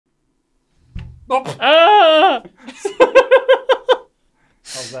Ah!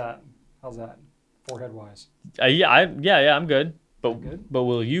 How's that? How's that? Forehead wise. Yeah, I'm good. But Good? but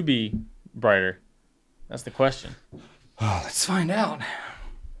will you be brighter? That's the question. Oh, let's find out.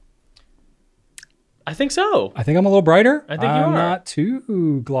 I think so. I think I'm a little brighter. I think you I'm are. not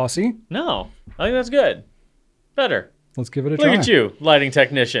too glossy. No, I think that's good. Better. Let's give it a Look try. at you, lighting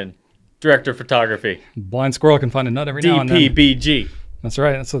technician, director of photography, Blind squirrel can find a nut every now and then. DPBG. That's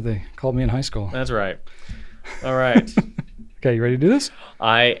right. That's what they called me in high school. That's right. All right. Okay, you ready to do this?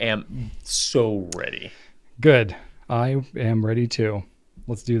 I am so ready. Good. I am ready too.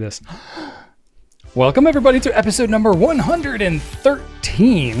 Let's do this. Welcome everybody to episode number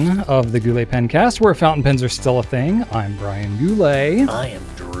 113 of the Goulet Pencast, where fountain pens are still a thing. I'm Brian Goulet. I am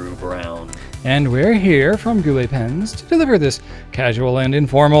Drew Brown. And we're here from Goulet Pens to deliver this casual and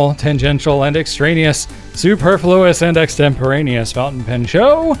informal, tangential and extraneous, superfluous and extemporaneous fountain pen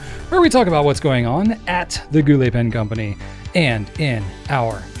show, where we talk about what's going on at the Goulet Pen Company and in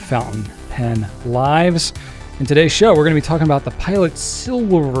our fountain pen lives. In today's show, we're going to be talking about the Pilot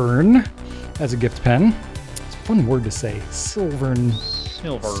Silvern as a gift pen. It's a fun word to say, Silvern.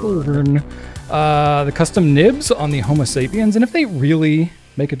 Silvern. The custom nibs on the Homo Sapiens, and if they really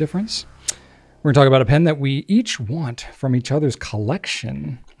make a difference. We're going to talk about a pen that we each want from each other's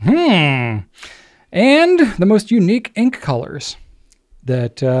collection. And the most unique ink colors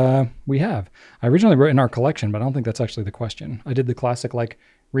that we have. I originally wrote in our collection, but I don't think that's actually the question. I did the classic like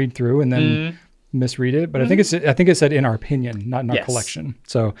read through and then misread it, but I think it said in our opinion, not in our collection.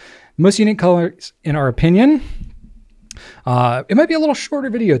 So most unique colors in our opinion. It might be a little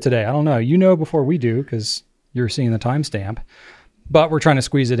shorter video today. I don't know. You know before we do because you're seeing the timestamp. But we're trying to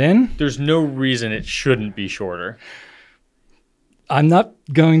squeeze it in. There's no reason it shouldn't be shorter. I'm not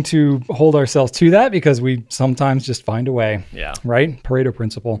going to hold ourselves to that because we sometimes just find a way. Yeah. Right? Pareto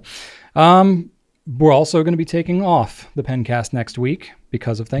principle. We're also going to be taking off the Pencast next week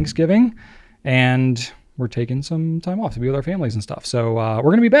because of Thanksgiving. And we're taking some time off to be with our families and stuff. So we're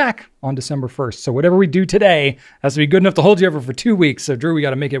going to be back on December 1st. So whatever we do today has to be good enough to hold you over for 2 weeks. So Drew, we got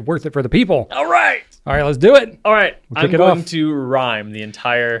to make it worth it for the people. All right. All right, let's do it. All right. We'll I'm going to rhyme the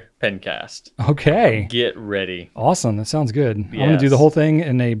entire Pencast. Okay. Get ready. Awesome. That sounds good. Yes. I'm going to do the whole thing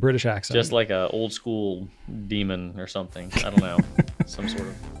in a British accent. Just like a old school demon or something. I don't know. Some sort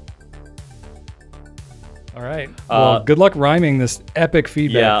of. All right. Well, good luck rhyming this epic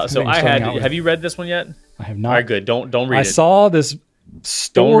feedback. Yeah. So I had. Have you read this one yet? I have not. All right. Good. Don't read it. I saw this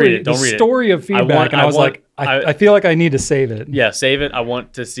story. Don't read it. Story of feedback, and I was like, I feel like I need to save it. Yeah, save it. I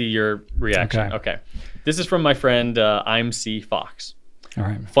want to see your reaction. Okay. This is from my friend I'm C Fox. All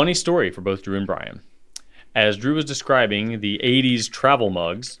right. Funny story for both Drew and Brian. As Drew was describing the 80s travel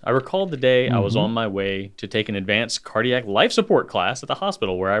mugs, I recalled the day I was on my way to take an advanced cardiac life support class at the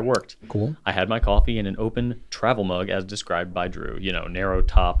hospital where I worked. Cool. I had my coffee in an open travel mug as described by Drew. You know, narrow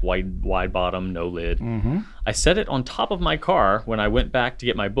top, wide bottom, no lid. I set it on top of my car when I went back to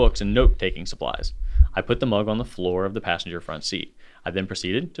get my books and note-taking supplies. I put the mug on the floor of the passenger front seat. I then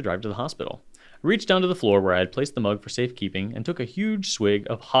proceeded to drive to the hospital. I reached down to the floor where I had placed the mug for safekeeping and took a huge swig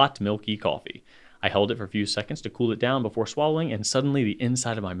of hot, milky coffee. I held it for a few seconds to cool it down before swallowing, and suddenly the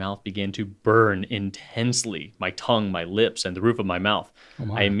inside of my mouth began to burn intensely. My tongue, my lips, and the roof of my mouth.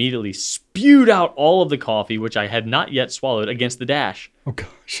 I immediately spewed out all of the coffee, which I had not yet swallowed, against the dash. Oh,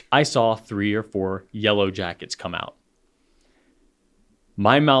 gosh. I saw 3 or 4 yellow jackets come out.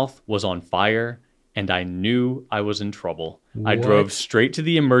 My mouth was on fire, and I knew I was in trouble. I drove straight to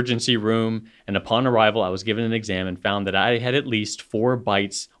the emergency room, and upon arrival, I was given an exam and found that I had at least 4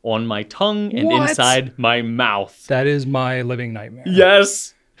 bites on my tongue and inside my mouth. That is my living nightmare.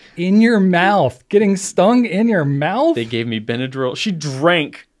 Yes. In your mouth. Getting stung in your mouth? They gave me Benadryl. She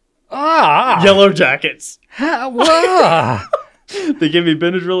drank Ah. yellow jackets. Ah. They gave me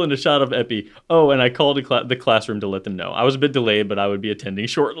Benadryl and a shot of Epi. Oh, and I called the classroom to let them know. I was a bit delayed, but I would be attending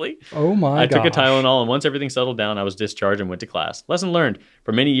shortly. Oh my god! I took a Tylenol, and once everything settled down, I was discharged and went to class. Lesson learned.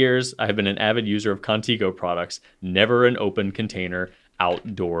 For many years, I have been an avid user of Contigo products. Never an open container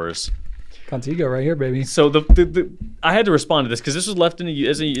outdoors. Contigo right here, baby. So I had to respond to this because this was left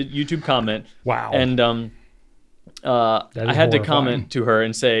as a YouTube comment. Wow. And I had to comment to her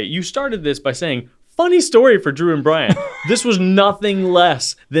and say, you started this by saying, funny story for Drew and Brian. This was nothing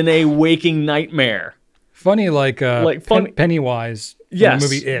less than a waking nightmare. Funny like funny. Pennywise from Yes, the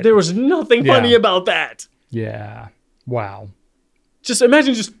movie It. There was nothing funny about that. Yeah. Wow. Just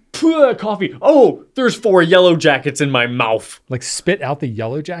imagine coffee. Oh, there's 4 yellow jackets in my mouth. Like spit out the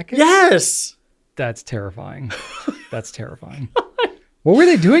yellow jacket? Yes. That's terrifying. That's terrifying. What were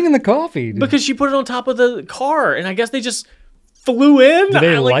they doing in the coffee? Because she put it on top of the car, and I guess they just flew in. Do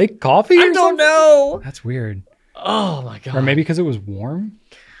they like coffee? I don't know. That's weird. Oh my god. Or maybe because it was warm.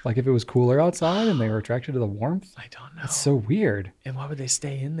 Like if it was cooler outside and they were attracted to the warmth. I don't know. That's so weird. And why would they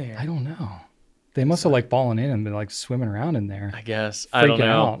stay in there? I don't know. They must have like fallen in and been like swimming around in there. I guess. I don't know.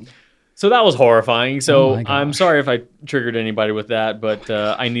 Out. So that was horrifying. So Oh I'm sorry if I triggered anybody with that, but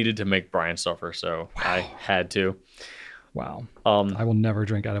I needed to make Brian suffer, so I had to. Wow. I will never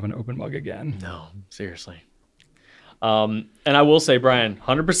drink out of an open mug again. No, seriously. And I will say, Brian,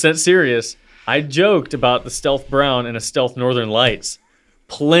 100% serious. I joked about the Stealth Brown and a Stealth Northern Lights.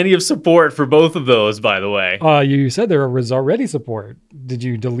 Plenty of support for both of those, by the way. You said there was already support. Did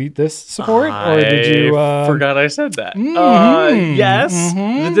you delete this support, or did you? Forgot I said that. Yes,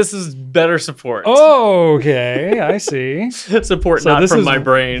 this is better support. Oh, okay, I see. Support So not this from is my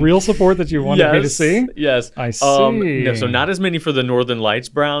brain. Real support that you wanted me to see. Yes, I see. No, so not as many for the Northern Lights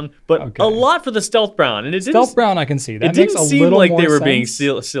Brown, but a lot for the Stealth Brown. And it didn't, Stealth Brown, I can see that. It didn't seem like they were being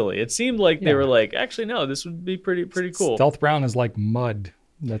sense. silly. It seemed like they were like, actually, no, this would be pretty cool. Stealth Brown is like mud.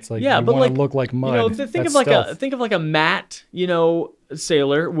 That's like, yeah, you but want like to look like mud. You know, think of like a matte,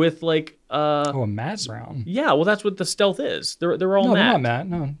 sailor with like a matte brown. Yeah, well, that's what the Stealth is. They're all no, matte. They're not matte.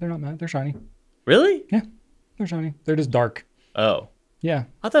 No, they're not matte. They're shiny. Really? Yeah, they're shiny. They're just dark. Oh. Yeah.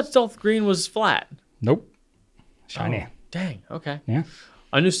 I thought Stealth Green was flat. Nope. Shiny. Oh, dang. Okay. Yeah.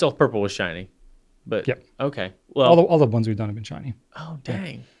 I knew Stealth Purple was shiny, but yep. Okay. Well, all the ones we've done have been shiny. Oh,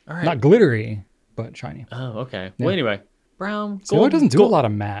 dang. Yeah. All right. Not glittery, but shiny. Oh, okay. Yeah. Well, anyway. Brown, gold. Doesn't do a lot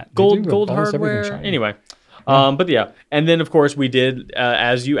of matte. Gold hardware. Anyway, but yeah, and then of course we did,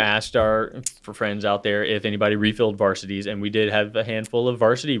 as you asked for friends out there, if anybody refilled varsities, and we did have a handful of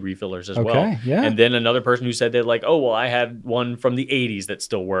varsity refillers as well. Yeah. And then another person who said that, like, oh well, I had one from the '80s that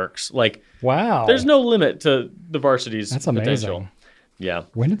still works. Like, wow, there's no limit to the varsities. That's potential. Amazing. Yeah.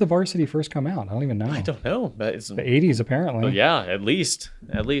 When did the varsity first come out? I don't even know. I don't know, but it's the 80s apparently. Well, yeah, at least.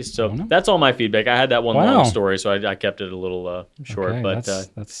 So that's all my feedback. I had that one long story, so I kept it a little short. Okay, but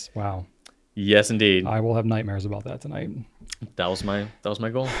that's wow. Yes, indeed. I will have nightmares about that tonight. That was my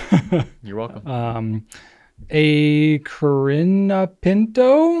goal. You're welcome. A Corinna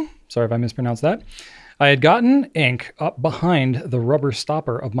Pinto. Sorry if I mispronounced that. I had gotten ink up behind the rubber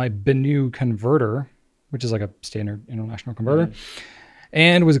stopper of my Benu converter, which is like a standard international converter.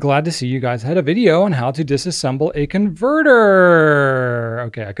 And was glad to see you guys had a video on how to disassemble a converter.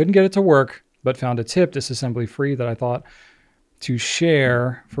 Okay, I couldn't get it to work, but found a tip disassembly free that I thought to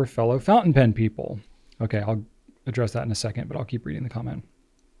share for fellow fountain pen people. Okay, I'll address that in a second, but I'll keep reading the comment.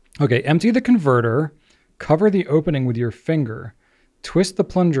 Okay, empty the converter, cover the opening with your finger, twist the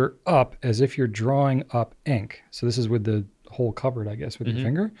plunger up as if you're drawing up ink. So this is with the hole covered, I guess, with your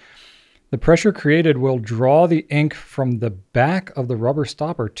finger. The pressure created will draw the ink from the back of the rubber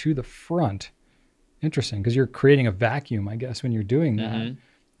stopper to the front. Interesting, because you're creating a vacuum, I guess, when you're doing that.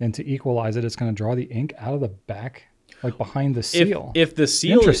 And to equalize it, it's going to draw the ink out of the back, like behind the seal. If the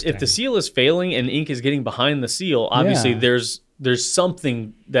seal is failing and ink is getting behind the seal, obviously there's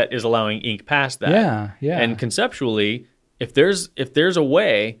something that is allowing ink past that. Yeah. And conceptually, if there's a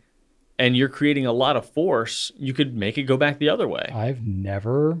way and you're creating a lot of force, you could make it go back the other way. I've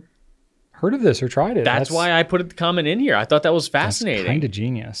never heard of this or tried it. That's why I put the comment in here. I thought that was fascinating. Kind of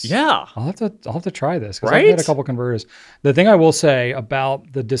genius. Yeah. I'll have to try this because I've had a couple converters. The thing I will say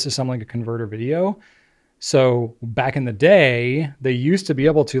about the disassembling a converter video, so back in the day, they used to be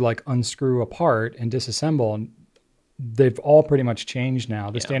able to like unscrew apart and disassemble, and they've all pretty much changed now,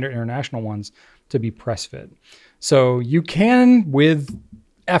 the standard international ones, to be press fit. So you can, with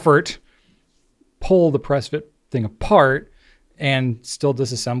effort, pull the press fit thing apart and still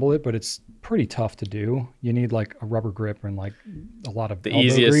disassemble it, but it's pretty tough to do. You need like a rubber grip and like a lot of the elbow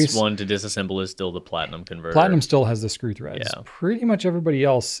easiest grease. one to disassemble is still the platinum converter. Platinum still has the screw threads. Yeah. Pretty much everybody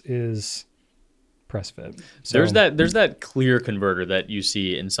else is press fit. So, there's that clear converter that you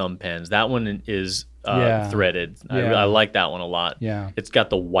see in some pens. That one is threaded. I like that one a lot. Yeah. It's got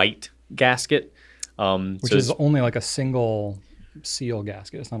the white gasket. Which is only like a single seal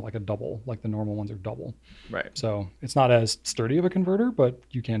gasket. It's not like a double, like the normal ones are double. Right. So it's not as sturdy of a converter, but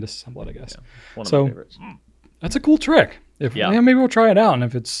you can disassemble it, I guess. Yeah. One of my favorites. That's a cool trick. Maybe we'll try it out. And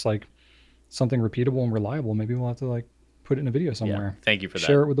if it's like something repeatable and reliable, maybe we'll have to like put it in a video somewhere. Yeah. Thank you for that.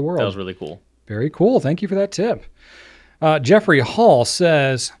 Share it with the world. That was really cool. Very cool. Thank you for that tip. Jeffrey Hall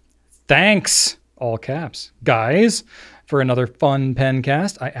says, thanks, all caps, guys, for another fun pen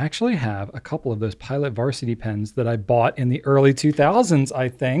cast. I actually have a couple of those Pilot Varsity pens that I bought in the early 2000s, I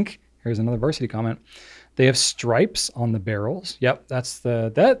think. Here's another Varsity comment. They have stripes on the barrels. Yep, that's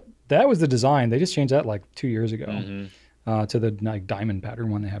that was the design. They just changed that like 2 years ago to the like diamond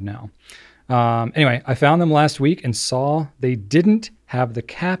pattern one they have now. Anyway, I found them last week and saw they didn't have the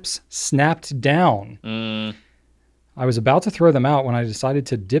caps snapped down. I was about to throw them out when I decided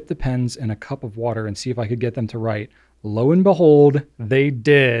to dip the pens in a cup of water and see if I could get them to write. Lo and behold, they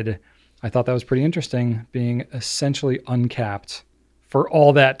did. I thought that was pretty interesting, being essentially uncapped for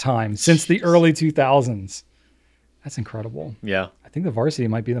all that time, since the early 2000s. That's incredible. Yeah. I think the Varsity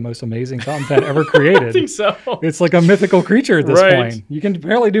might be the most amazing fountain pen ever created. I think so. It's like a mythical creature at this point. You can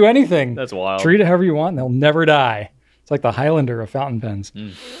barely do anything. That's wild. Treat it however you want, and they'll never die. It's like the Highlander of fountain pens.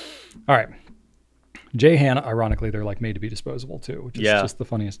 All right. J. Hannah, ironically, they're like made to be disposable too, which is just the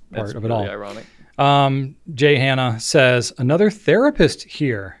funniest part of it all. Ironic. J. Hannah says, another therapist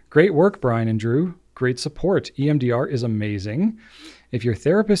here. Great work, Brian and Drew. Great support. EMDR is amazing. If your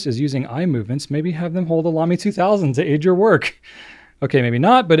therapist is using eye movements, maybe have them hold a Lamy 2000 to aid your work. Okay, maybe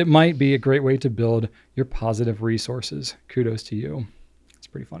not, but it might be a great way to build your positive resources. Kudos to you. It's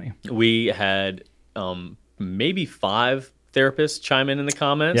pretty funny. We had maybe 5 therapists chime in the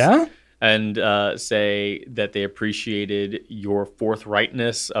comments. Yeah? And say that they appreciated your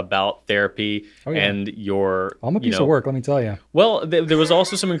forthrightness about therapy and your. I'm a piece of work, let me tell you. Well, there was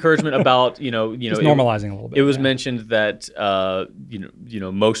also some encouragement about just normalizing a little bit. It was mentioned that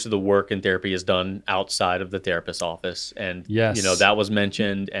most of the work in therapy is done outside of the therapist's office, and that was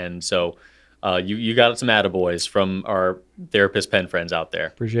mentioned, and so you got some attaboys from our therapist pen friends out there.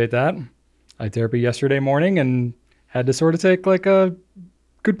 Appreciate that. I had therapy yesterday morning and had to sort of take like a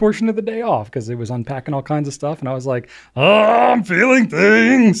good portion of the day off because it was unpacking all kinds of stuff, and I was like, oh, I'm feeling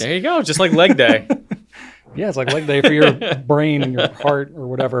things. There you go, just like leg day. Yeah, it's like leg day for your brain and your heart or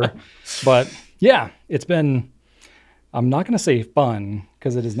whatever. But yeah, it's been, I'm not going to say fun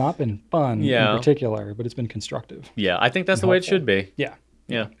because it has not been fun in particular, but it's been constructive. Yeah, I think that's the way it should be. Yeah,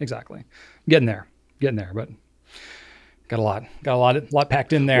 exactly. Getting there, but got a lot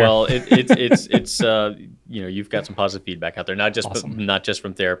packed in there. Well, it's you've got some positive feedback out there, not just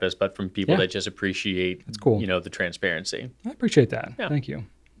from therapists, but from people that just appreciate the transparency. I appreciate that. Yeah. Thank you.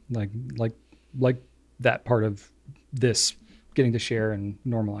 Like that part of this, getting to share and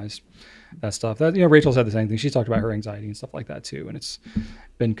normalize that stuff. That Rachel said the same thing. She talked about her anxiety and stuff like that too, and it's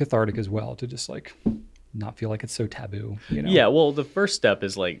been cathartic as well to just like not feel like it's so taboo. Yeah. Well, the first step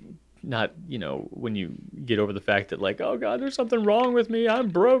is like, not, when you get over the fact that like, oh God, there's something wrong with me, I'm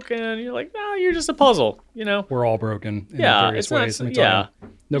broken. You're like, no, you're just a puzzle, We're all broken in various ways. Nobody's got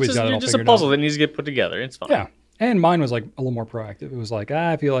it all figured out. You're just a puzzle that needs to get put together. It's fine. Yeah. And mine was like a little more proactive. It was like,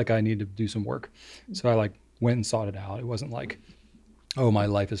 I feel like I need to do some work. So I like went and sought it out. It wasn't like, oh, my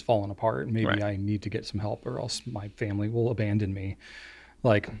life is falling apart. Maybe I need to get some help or else my family will abandon me.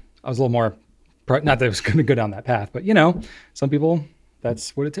 Like I was a little more, not that I was going to go down that path, but some people,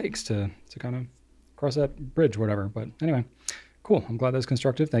 that's what it takes to kind of cross that bridge, whatever. But anyway, cool. I'm glad that's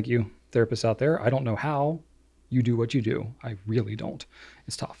constructive. Thank you, therapists out there. I don't know how you do what you do. I really don't.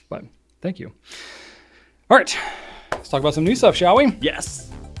 It's tough, but thank you. All right, let's talk about some new stuff, shall we? Yes.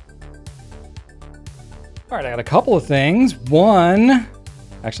 All right, I got a couple of things. One,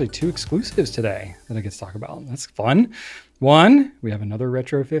 actually 2 exclusives today that I get to talk about. That's fun. One, we have another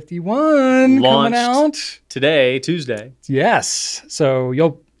Retro 51 launched coming out today, Tuesday. Yes. So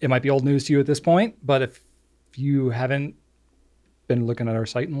it might be old news to you at this point, but if you haven't been looking at our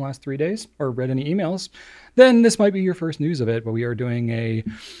site in the last 3 days or read any emails, then this might be your first news of it. But we are doing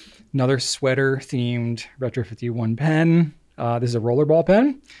another sweater-themed Retro 51 pen. This is a rollerball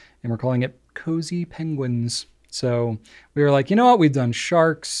pen, and we're calling it Cozy Penguins. So we were like, you know what? We've done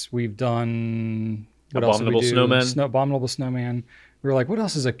sharks. We've done... Abominable Snowman. Abominable Snowman. We were like, what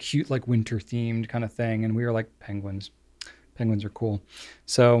else is a cute, like winter themed kind of thing? And we were like, penguins. Penguins are cool.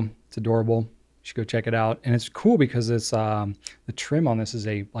 So it's adorable. You should go check it out. And it's cool because it's the trim on this is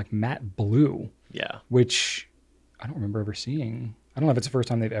a like matte blue. Yeah. Which I don't remember ever seeing. I don't know if it's the first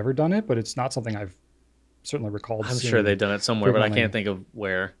time they've ever done it, but it's not something I've certainly recalled. I'm sure they've done it somewhere, but I can't think of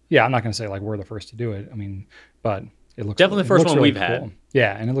where. Yeah, I'm not going to say like we're the first to do it. I mean, but it looks definitely the first one we've had.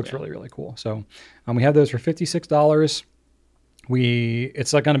 Yeah, and it looks really, really cool. So we have those for $56.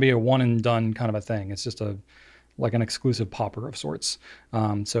 It's like going to be a one and done kind of a thing. It's just like an exclusive popper of sorts.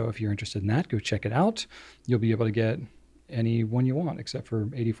 So if you're interested in that, go check it out. You'll be able to get any one you want except for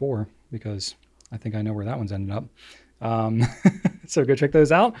 84 because I think I know where that one's ended up. So go check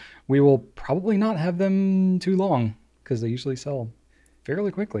those out. We will probably not have them too long because they usually sell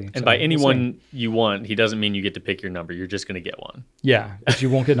fairly quickly. And by anyone you want, he doesn't mean you get to pick your number. You're just going to get one. Yeah, but you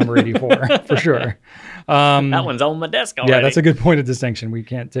won't get number 84 for sure. That one's on my desk already. Yeah, that's a good point of distinction. We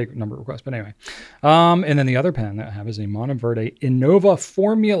can't take number requests, but anyway. And then the other pen that I have is a Monteverde Innova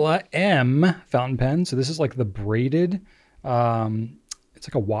Formula M fountain pen. So this is like the braided, it's it's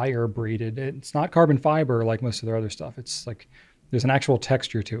like a wire braided. It's not carbon fiber like most of their other stuff. It's like there's an actual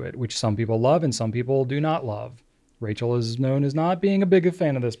texture to it, which some people love and some people do not love. Rachel is known as not being a big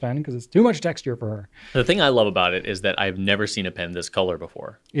fan of this pen because it's too much texture for her. The thing I love about it is that I've never seen a pen this color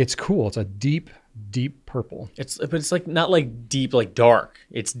before. It's cool. It's a deep purple. But it's like not like deep like dark.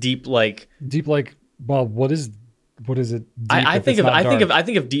 It's deep like well, what is it? I think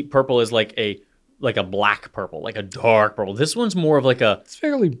of deep purple as like a black purple, like a dark purple. This one's more of like it's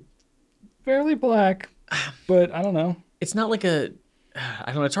fairly black, but I don't know. It's not like a I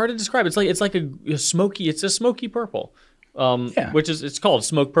don't know. It's hard to describe. It's like a smoky. It's a smoky purple, which is it's called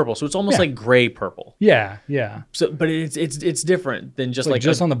smoke purple. So it's almost like gray purple. Yeah. So, but it's different than just like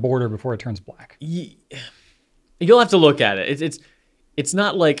just on the border before it turns black. You'll have to look at it. It's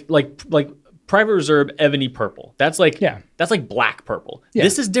not like Private Reserve ebony purple. That's like black purple. Yeah.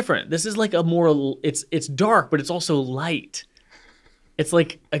 This is different. This is like a more it's dark, but it's also light. It's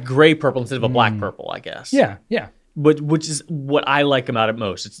like a gray purple instead of a black purple, I guess. Yeah. But which is what I like about it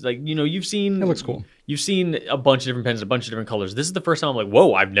most. It's like, you've seen... It looks cool. You've seen a bunch of different pens, a bunch of different colors. This is the first time I'm like,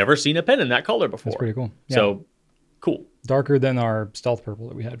 whoa, I've never seen a pen in that color before. That's pretty cool. Yeah. So, cool. Darker than our stealth purple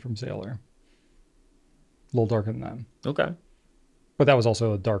that we had from Sailor. A little darker than that. Okay. But that was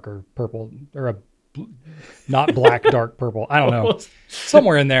also a darker purple, or not black, dark purple. I don't know.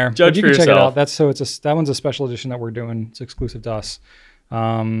 Somewhere in there. Judge you for can check yourself. it out. That one's a special edition that we're doing. It's exclusive to us.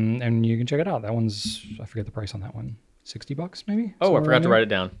 And you can check it out. That one's, I forget the price on that one. $60 maybe? Oh, I forgot to write it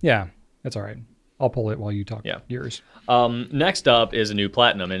down. Yeah, that's all right. I'll pull it while you talk yours. Next up is a new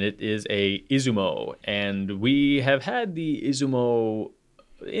platinum, and it is a Izumo. And we have had the Izumo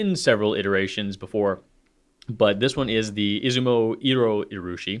in several iterations before, but this one is the Izumo Iro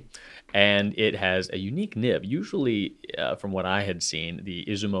Irushi, and it has a unique nib. Usually, from what I had seen, the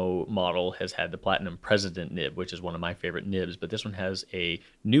Izumo model has had the Platinum President nib, which is one of my favorite nibs, but this one has a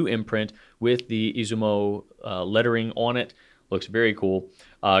new imprint with the Izumo lettering on it. Looks very cool.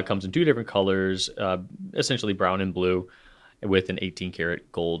 Comes in two different colors, essentially brown and blue, with an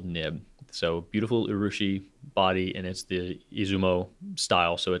 18-karat gold nib. So beautiful Irushi body, and it's the Izumo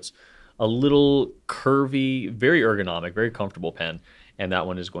style, so it's a little curvy, very ergonomic, very comfortable pen. And that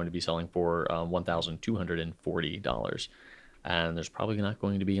one is going to be selling for $1,240. And there's probably not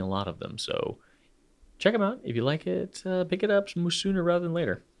going to be a lot of them. So check them out. If you like it, pick it up sooner rather than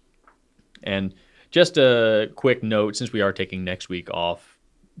later. And just a quick note, since we are taking next week off,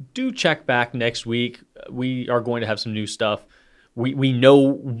 do check back next week. We are going to have some new stuff. We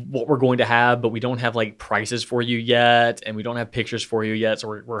know what we're going to have, but we don't have like prices for you yet. And we don't have pictures for you yet.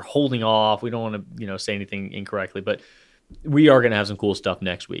 So we're holding off. We don't want to say anything incorrectly. But we are going to have some cool stuff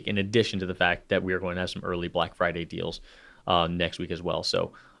next week, in addition to the fact that we are going to have some early Black Friday deals next week as well.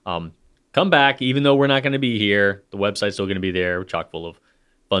 So come back, even though we're not going to be here. The website's still going to be there, chock full of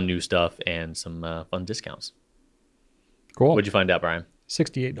fun new stuff and some fun discounts. Cool. What'd you find out, Brian?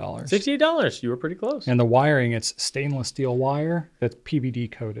 $68. $68. You were pretty close. And the wiring, it's stainless steel wire that's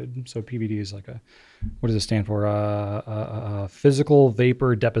PVD coated. So PVD is like what does it stand for? Physical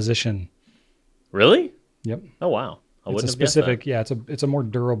vapor deposition. Really? Yep. Oh, wow. It's a specific, it's a more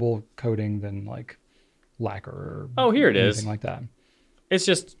durable coating than like lacquer or here it anything is. Like that. It's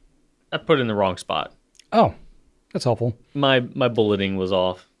just, I put it in the wrong spot. Oh, that's helpful. My bulleting was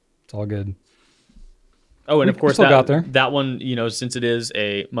off. It's all good. Oh, and of course, got there. That one, since it is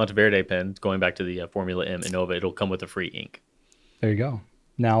a Monteverde pen, going back to the Formula M Innova, it'll come with a free ink. There you go.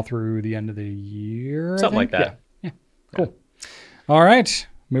 Now through the end of the year, something like that. Yeah. Cool. Yeah. All right,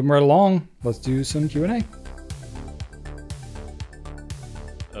 moving right along. Let's do some Q&A.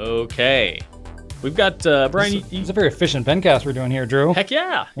 Okay. We've got, Brian... It's a very efficient pencast we're doing here, Drew. Heck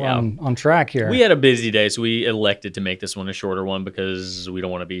yeah. We're on track here. We had a busy day, so we elected to make this one a shorter one because we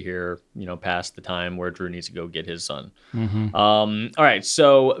don't want to be here, past the time where Drew needs to go get his son. Mm-hmm. All right,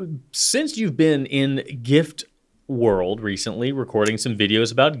 so since you've been in gift world recently, recording some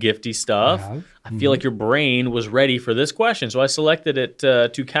videos about gifty stuff, I feel like your brain was ready for this question, so I selected it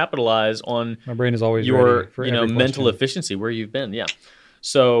to capitalize on my brain is always your ready for mental efficiency, where you've been. Yeah.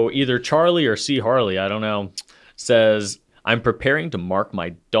 So either Charlie or C. Harley, I don't know, says, I'm preparing to mark my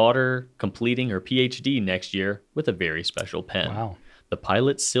daughter completing her PhD next year with a very special pen. Wow. The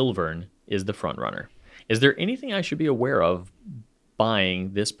Pilot Silvern is the front runner. Is there anything I should be aware of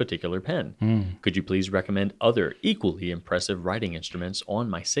buying this particular pen? Could you please recommend other equally impressive writing instruments on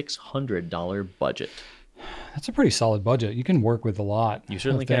my $600 budget? That's a pretty solid budget. You can work with a lot you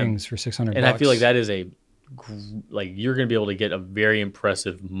certainly of things for $600. And I feel like that is a like you're going to be able to get a very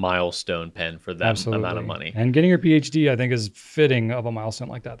impressive milestone pen for that amount of money. And getting your PhD, I think, is fitting of a milestone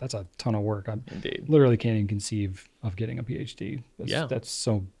like that. That's a ton of work. I Indeed. literally can't even conceive of getting a PhD. That's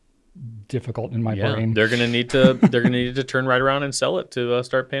so difficult in my brain. They're going to need to turn right around and sell it to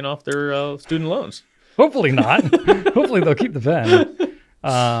start paying off their student loans. Hopefully not. Hopefully they'll keep the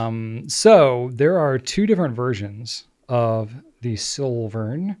pen. So there are two different versions of the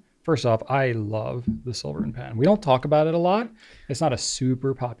Silvern. First off, I love the Silvern pen. We don't talk about it a lot. It's not a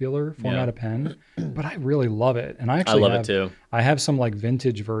super popular format of pen, but I really love it. And I love it too. I have some like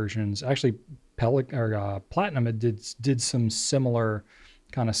vintage versions. Actually, Platinum did some similar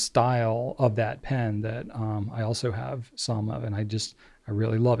kind of style of that pen that I also have some of, and I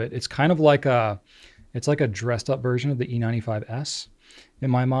really love it. It's kind of like it's like a dressed up version of the E95S in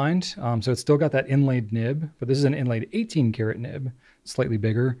my mind. So it's still got that inlaid nib, but this is an inlaid 18 karat nib, slightly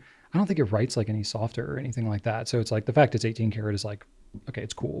bigger. I don't think it writes like any softer or anything like that. So it's like the fact it's 18 karat is like, okay,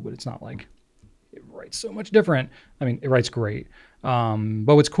 it's cool, but it's not like it writes so much different. I mean, it writes great.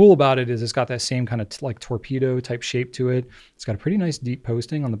 But what's cool about it is it's got that same kind of like torpedo type shape to it. It's got a pretty nice deep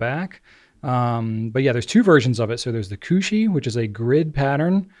posting on the back. But yeah, there's two versions of it. So there's the Kushi, which is a grid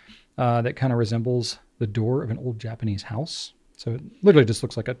pattern that kind of resembles the door of an old Japanese house. So it literally just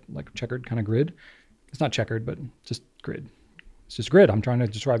looks like a checkered kind of grid. It's not checkered, but just grid. It's just grid. I'm trying to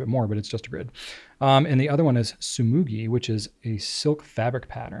describe it more, but it's just a grid. And the other one is Sumugi, which is a silk fabric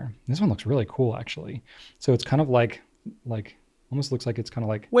pattern. This one looks really cool, actually. So it's kind of like almost looks like it's kind of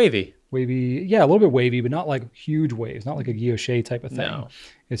like wavy. Yeah, a little bit wavy, but not like huge waves, not like a guilloche type of thing. No.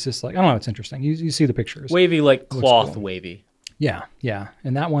 It's just like, I don't know, it's interesting. You see the pictures. Wavy, like cloth cool. Wavy. Yeah.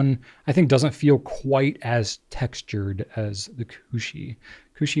 And that one, I think, doesn't feel quite as textured as the Kushi.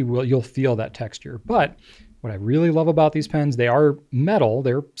 Kushi, you'll feel that texture. But what I really love about these pens, they are metal,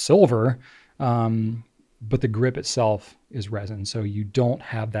 they're silver, but the grip itself is resin. So you don't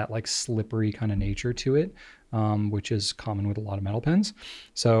have that like slippery kind of nature to it, which is common with a lot of metal pens.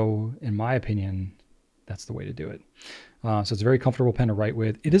 So in my opinion, that's the way to do it. So it's a very comfortable pen to write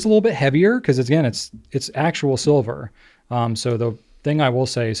with. It is a little bit heavier because it's actual silver. So the thing I will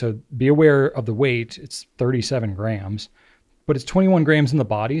say, so be aware of the weight. It's 37 grams, but it's 21 grams in the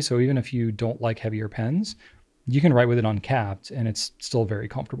body. So even if you don't like heavier pens, you can write with it uncapped and it's still very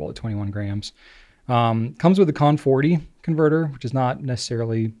comfortable at 21 grams. Comes with a Con 40 converter, which is not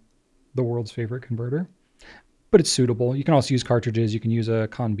necessarily the world's favorite converter, but it's suitable. You can also use cartridges. You can use a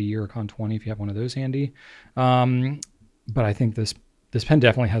Con B or a Con 20 if you have one of those handy. But I think this pen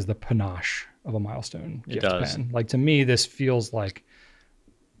definitely has the panache of a milestone gift pen. Like to me, this feels like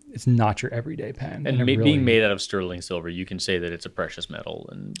it's not your everyday pen. And being made out of sterling silver, you can say that it's a precious metal.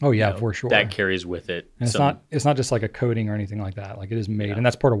 And for sure. That carries with it. And it's not just like a coating or anything like that. Like it is made, and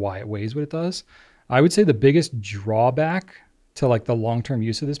that's part of why it weighs what it does. I would say the biggest drawback to like the long-term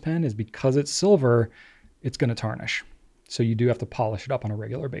use of this pen is because it's silver, it's going to tarnish. So you do have to polish it up on a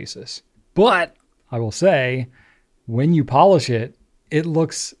regular basis. But I will say, when you polish it, it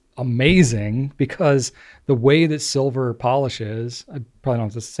looks amazing because the way that silver polishes, I probably don't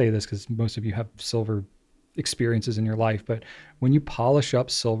have to say this because most of you have silver experiences in your life, but when you polish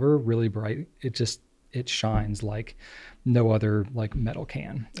up silver really bright, it shines like no other like metal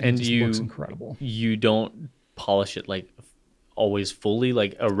can. And it just looks incredible. You don't polish it like always fully,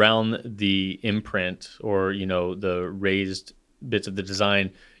 like around the imprint or, the raised bits of the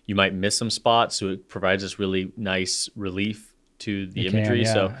design, you might miss some spots. So it provides this really nice relief to the imagery.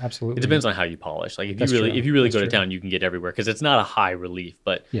 So absolutely. It depends on how you polish. Like if you really go to town, you can get everywhere because it's not a high relief,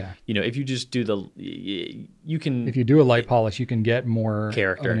 but if you just do if you do a light polish, you can get more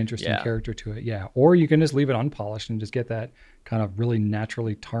character, of an interesting character to it. Yeah. Or you can just leave it unpolished and just get that kind of really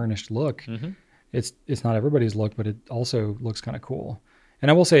naturally tarnished look. Mm-hmm. It's not everybody's look, but it also looks kind of cool. And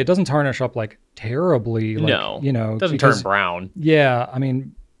I will say it doesn't tarnish up like terribly. Like, it doesn't turn brown. Yeah. I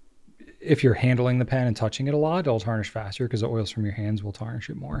mean, if you're handling the pen and touching it a lot, it'll tarnish faster because the oils from your hands will tarnish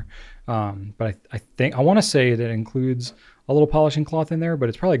it more. But I want to say that it includes a little polishing cloth in there, but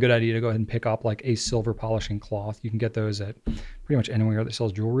it's probably a good idea to go ahead and pick up like a silver polishing cloth. You can get those at pretty much anywhere that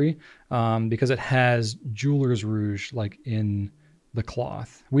sells jewelry because it has jeweler's rouge like in the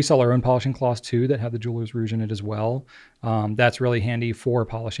cloth. We sell our own polishing cloths too that have the jeweler's rouge in it as well. That's really handy for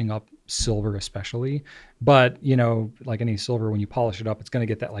polishing up silver especially. But, like any silver, when you polish it up, it's going to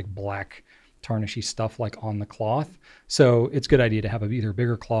get that like black tarnishy stuff like on the cloth. So it's a good idea to have either a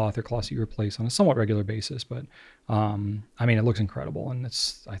bigger cloth or cloths that you replace on a somewhat regular basis. But it looks incredible. And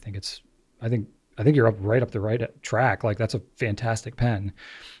I think you're right up the right track. Like that's a fantastic pen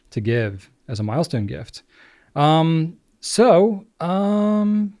to give as a milestone gift.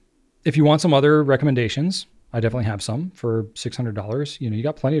 If you want some other recommendations, I definitely have some for $600. You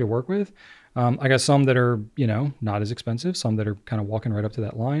got plenty to work with. I got some that are, not as expensive, some that are kind of walking right up to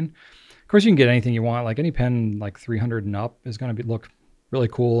that line. Of course, you can get anything you want. Like any pen, like 300 and up is going to look really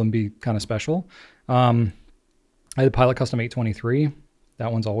cool and be kind of special. I had the Pilot Custom 823.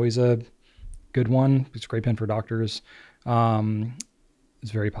 That one's always a good one. It's a great pen for doctors.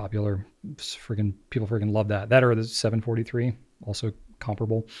 It's very popular. People freaking love that. That or the 743, also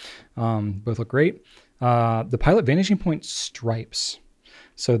comparable. Both look great. The Pilot Vanishing Point Stripes.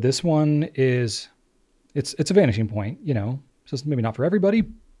 So this one it's a vanishing point, so it's maybe not for everybody,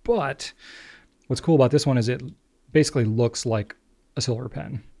 but what's cool about this one is it basically looks like a silver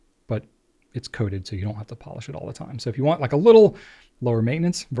pen, but it's coated so you don't have to polish it all the time. So if you want like a little lower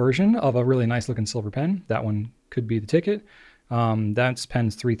maintenance version of a really nice looking silver pen, that one could be the ticket. That's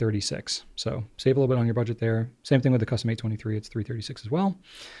pen's $336. So save a little bit on your budget there. Same thing with the Custom 823. It's $336 as well.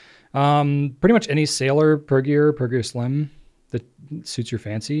 Pretty much any Sailor, Per Gear Slim that suits your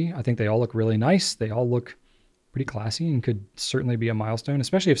fancy. I think they all look really nice. They all look pretty classy and could certainly be a milestone,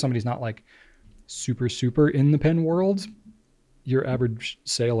 especially if somebody's not like super, super in the pen world. Your average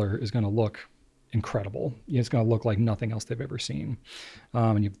Sailor is going to look incredible. It's going to look like nothing else they've ever seen.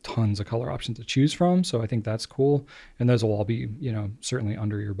 And you have tons of color options to choose from. So I think that's cool. And those will all be, certainly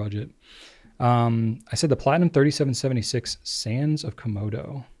under your budget. I said the Platinum 3776 Sands of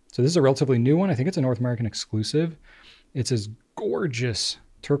Komodo. So this is a relatively new one. I think it's a North American exclusive. It's this gorgeous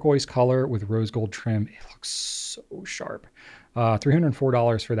turquoise color with rose gold trim. It looks so sharp.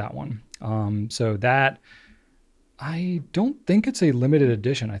 $304 for that one. So that, I don't think it's a limited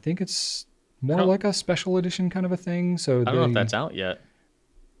edition. I think it's more like a special edition kind of a thing. So I don't know if that's out yet.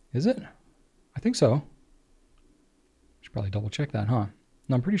 Is it? I think so. Should probably double check that, huh?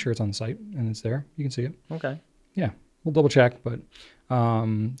 No, I'm pretty sure it's on the site and it's there. You can see it. Okay. Yeah, we'll double check, but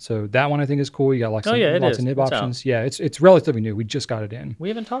so that one I think is cool. You got like lots of nib options. Out. Yeah, it's relatively new. We just got it in. We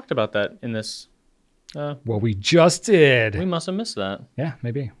haven't talked about that in this. Well, we just did. We must have missed that. Yeah,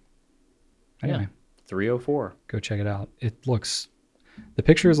 maybe. Anyway, 304. Go check it out. The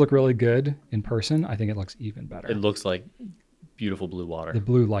pictures look really good in person. I think it looks even better. It looks like beautiful blue water. The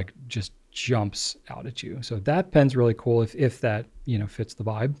blue just jumps out at you. So that pen's really cool if that fits the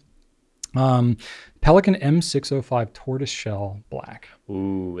vibe. Pelikan M605 Tortoiseshell Black.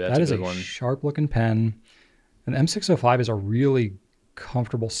 Ooh, that's a good one. Sharp looking pen. And the M605 is a really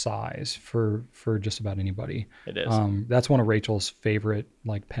comfortable size for just about anybody. It is. That's one of Rachel's favorite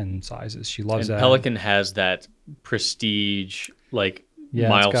pen sizes. She loves that. Pelikan has that prestige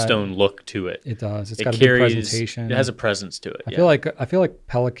milestone look to it. It does. It's got a big presentation. It has a presence to it. I feel like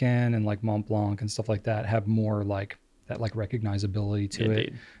Pelikan and like Mont Blanc and stuff like that have more like that recognizability to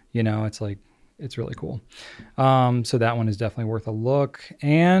it. It's really cool. So that one is definitely worth a look.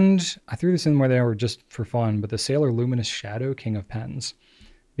 And I threw this in where they were just for fun, but the Sailor Luminous Shadow King of Pens,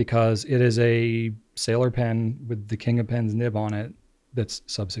 because it is a Sailor pen with the King of Pens nib on it that's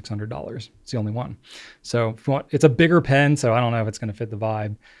sub $600. It's the only one. So it's a bigger pen, so I don't know if it's going to fit the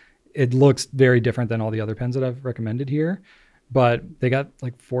vibe. It looks very different than all the other pens that I've recommended here, but they got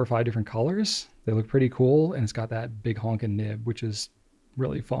like 4 or 5 different colors. They look pretty cool, and it's got that big honking nib, which is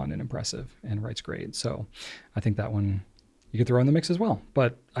really fun and impressive and writes great. So I think that one you could throw in the mix as well.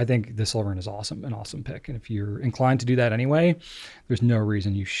 But I think the Silverin is an awesome pick. And if you're inclined to do that anyway, there's no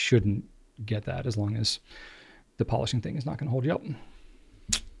reason you shouldn't get that as long as the polishing thing is not going to hold you up.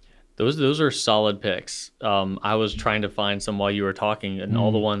 Those are solid picks. I was trying to find some while you were talking, and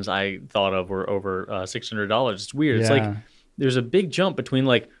all the ones I thought of were over $600. It's weird. Yeah. It's like there's a big jump between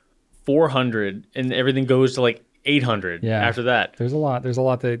like 400 and everything goes to like 800 after that. There's a lot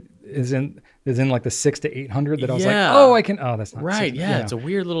that is in like the 600 to 800 that I was like, that's not right. It's a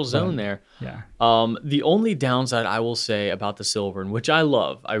weird little zone there. Yeah. The only downside I will say about the Silverin, which I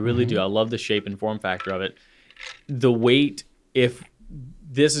love, I really do. I love the shape and form factor of it. The weight, if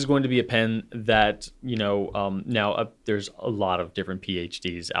this is going to be a pen that, now there's a lot of different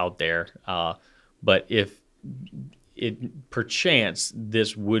PhDs out there. But if perchance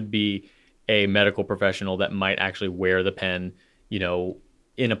this would be a medical professional that might actually wear the pen,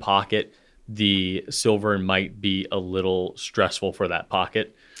 in a pocket, the Silverin might be a little stressful for that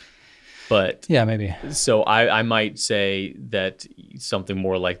pocket. But yeah, maybe. So I might say that something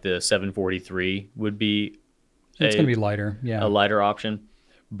more like the 743 would be it's going to be lighter. Yeah. A lighter option.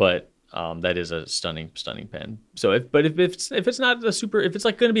 But that is a stunning pen. So if it's not a super, if it's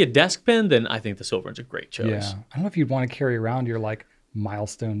like going to be a desk pen, then I think the Silverin's a great choice. Yeah. I don't know if you'd want to carry around your like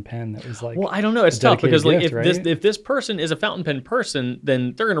milestone pen that was like. Well, I don't know. It's tough because like if this person is a fountain pen person,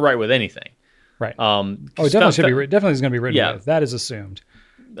 then they're going to write with anything. Right. It definitely is going to be written with. That is assumed.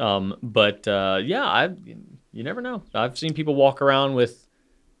 Yeah, you never know. I've seen people walk around with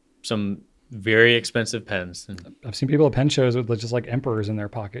some very expensive pens. I've seen people at pen shows with just like emperors in their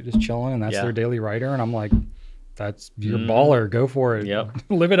pocket, just chilling, and that's their daily writer. And I'm like, that's your baller. Go for it. Yep.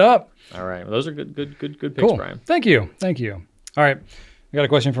 Live it up. All right. Well, those are good picks, Cool. Brian. Thank you. All right. I got a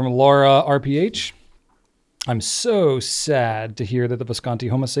question from Laura RPH. I'm so sad to hear that the Visconti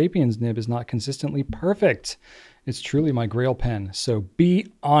Homo Sapiens nib is not consistently perfect. It's truly my grail pen. So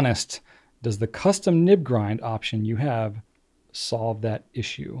be honest. Does the custom nib grind option you have solve that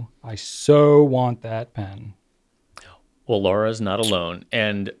issue? I so want that pen. Well, Laura's not alone.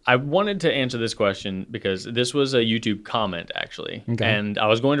 And I wanted to answer this question because this was a YouTube comment, actually. Okay. And I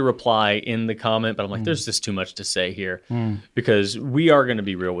was going to reply in the comment, but I'm like, there's just too much to say here. Because we are going to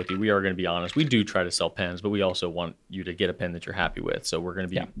be real with you. We are going to be honest. We do try to sell pens, but we also want you to get a pen that you're happy with. So we're going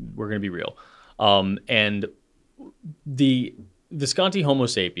to be real. And the Visconti Homo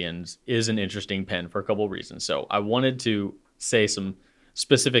Sapiens is an interesting pen for a couple of reasons. So I wanted to say some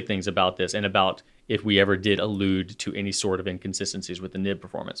specific things about this and about if we ever did allude to any sort of inconsistencies with the nib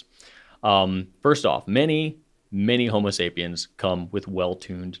performance. First off, many Homo Sapiens come with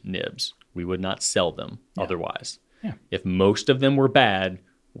well-tuned nibs. We would not sell them otherwise. Yeah. If most of them were bad,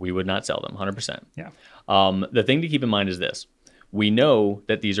 we would not sell them, 100%. Yeah. The thing to keep in mind is this. We know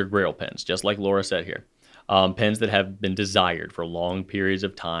that these are grail pens, just like Laura said here. Pens that have been desired for long periods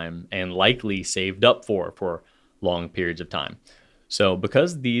of time and likely saved up for long periods of time. So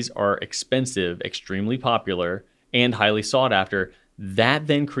because these are expensive, extremely popular, and highly sought after, that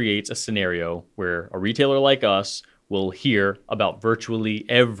then creates a scenario where a retailer like us will hear about virtually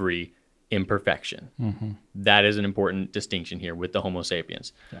every imperfection. That is an important distinction here with the Homo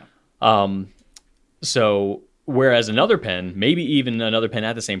Sapiens. Yeah. So whereas another pen, maybe even another pen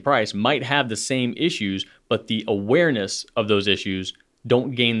at the same price, might have the same issues, but the awareness of those issues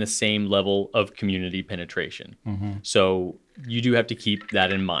don't gain the same level of community penetration. So you do have to keep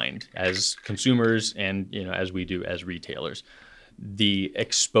that in mind as consumers and as we do as retailers. The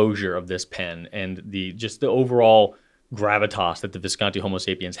exposure of this pen and the overall gravitas that the Visconti Homo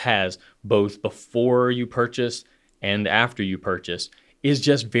Sapiens has, both before you purchase and after you purchase, is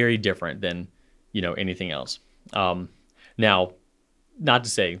just very different than anything else. Now, not to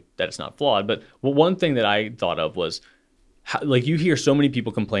say that it's not flawed, but one thing that I thought of was like you hear so many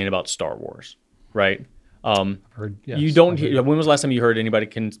people complain about Star Wars, right? Heard, yes, you don't hear. When was the last time you heard anybody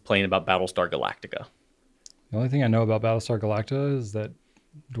complain about Battlestar Galactica? The only thing I know about Battlestar Galactica is that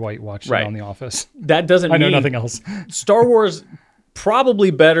Dwight watched it on The Office. That doesn't mean... I know nothing else. Star Wars,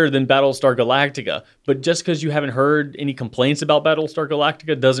 probably better than Battlestar Galactica, but just because you haven't heard any complaints about Battlestar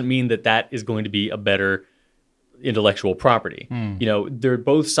Galactica doesn't mean that is going to be a better intellectual property. They're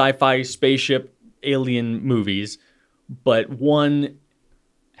both sci-fi, spaceship, alien movies, but one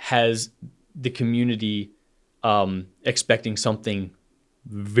has the community expecting something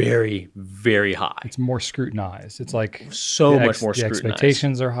very, very high. It's more scrutinized. It's like so much more scrutinized. The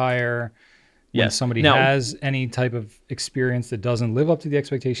expectations are higher. When somebody has any type of experience that doesn't live up to the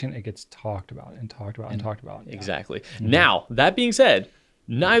expectation, it gets talked about and talked about and talked about. Exactly. Now, that being said,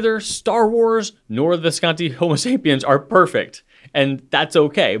 neither Star Wars nor the Visconti Homo Sapiens are perfect, and that's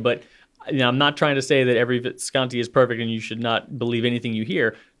okay. But I'm not trying to say that every Visconti is perfect and you should not believe anything you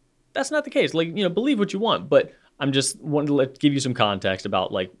hear. That's not the case. Like, believe what you want, but I'm just wanting to give you some context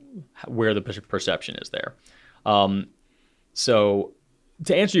about like where the perception is there. So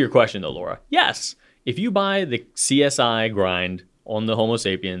to answer your question though, Laura, yes, if you buy the CSI grind on the Homo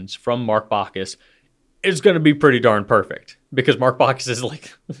Sapiens from Mark Bacchus, it's going to be pretty darn perfect because Mark Bacchus is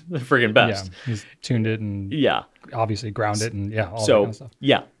like the friggin' best. Yeah, he's tuned it and obviously ground it and all that kind of stuff.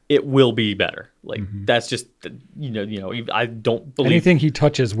 Yeah, it will be better. Like that's just I don't believe anything he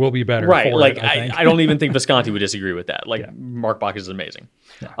touches will be better. Right. Like I I don't even think Visconti would disagree with that. Like Mark Bacchus is amazing.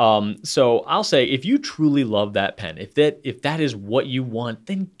 Yeah. So I'll say if you truly love that pen, if that is what you want,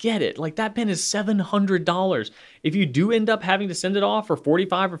 then get it. Like that pen is $700. If you do end up having to send it off for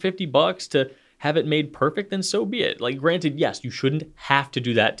 $45 or $50 to have it made perfect, then so be it. Like granted, yes, you shouldn't have to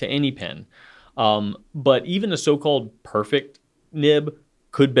do that to any pen. But even a so-called perfect nib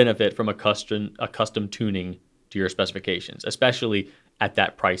could benefit from a custom tuning to your specifications, especially at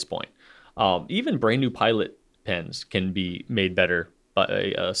that price point. Even brand new Pilot pens can be made better by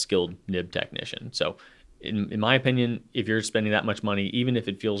a skilled nib technician. So in my opinion, if you're spending that much money, even if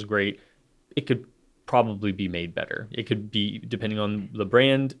it feels great, it could probably be made better. It could be, depending on the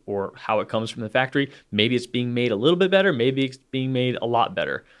brand or how it comes from the factory, maybe it's being made a little bit better, maybe it's being made a lot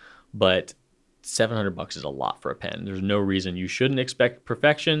better. But $700 is a lot for a pen. There's no reason you shouldn't expect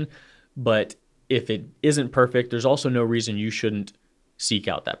perfection, but if it isn't perfect, there's also no reason you shouldn't seek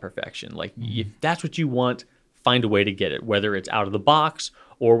out that perfection. Like if that's what you want, find a way to get it, whether it's out of the box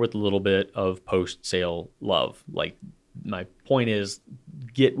or with a little bit of post-sale love. Like my point is,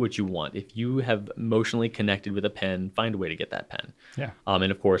 get what you want. If you have emotionally connected with a pen, find a way to get that pen. Yeah.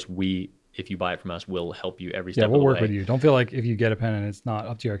 And of course, if you buy it from us, we'll help you every step of the way. Yeah, we'll work with you. Don't feel like if you get a pen and it's not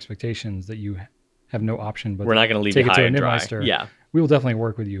up to your expectations that you have no option but we're not going to leave take you it high to a and dry. nibmeister. Yeah. We will definitely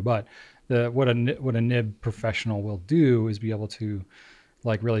work with you. But what a nib professional will do is be able to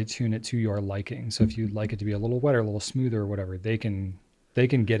like really tune it to your liking. So if you'd like it to be a little wetter, a little smoother or whatever, they can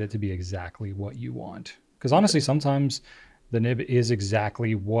get it to be exactly what you want. Because honestly, sometimes the nib is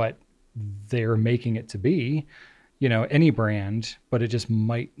exactly what they're making it to be, any brand, but it just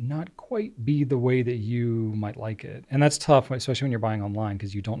might not quite be the way that you might like it. And that's tough, especially when you're buying online,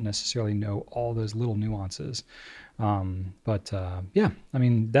 because you don't necessarily know all those little nuances. Yeah, I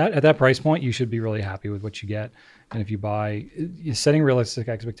mean, at that price point, you should be really happy with what you get. And if you buy, setting realistic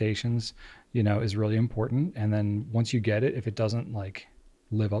expectations, is really important. And then once you get it, if it doesn't like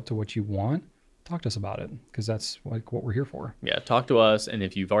live up to what you want, talk to us about it, because that's like what we're here for. Yeah, talk to us, and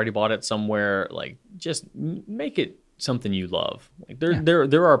if you've already bought it somewhere, like just make it something you love. Like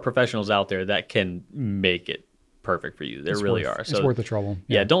there are professionals out there that can make it perfect for you. There really are. So it's worth the trouble.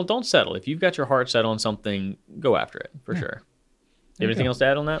 Yeah, don't settle. If you've got your heart set on something, go after it for sure. You have anything else to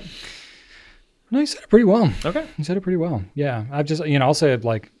add on that? No, you said it pretty well. Okay, you said it pretty well. Yeah, I've just I'll say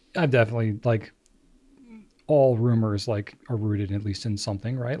like I've definitely like. All rumors like are rooted at least in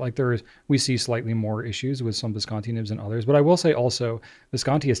something, right? Like we see slightly more issues with some Visconti nibs than others, but I will say also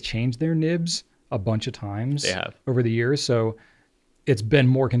Visconti has changed their nibs a bunch of times over the years. So it's been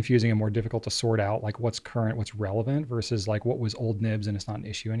more confusing and more difficult to sort out like what's current, what's relevant versus like what was old nibs and it's not an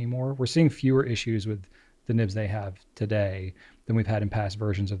issue anymore. We're seeing fewer issues with the nibs they have today than we've had in past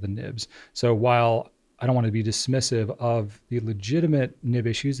versions of the nibs. So while I don't want to be dismissive of the legitimate nib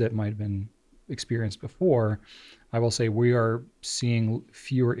issues that might have been experienced before, I will say we are seeing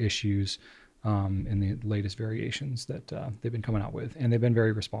fewer issues in the latest variations that they've been coming out with, and they've been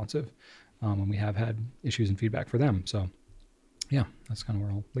very responsive, and we have had issues and feedback for them. So yeah, that's kind of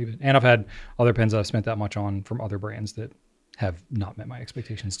where I'll leave it. And I've had other pens that I've spent that much on from other brands that have not met my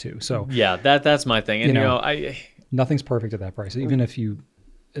expectations too. So yeah, that's my thing. And nothing's perfect at that price, even if you,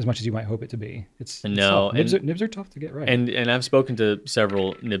 as much as you might hope it to be. It's no, nibs are tough to get right. And I've spoken to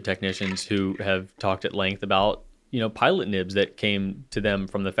several nib technicians who have talked at length about pilot nibs that came to them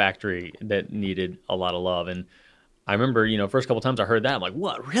from the factory that needed a lot of love. And I remember first couple times I heard that, I'm like,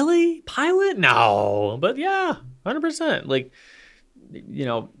 what, really? Pilot? No. But yeah, 100%. Like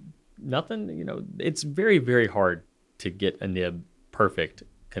nothing. It's very, very hard to get a nib perfect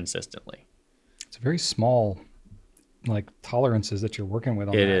consistently. It's a very small like tolerances that you're working with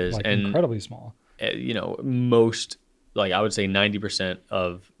on it that, is like and incredibly small. Most, like I would say 90%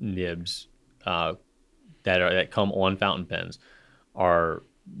 of nibs that come on fountain pens are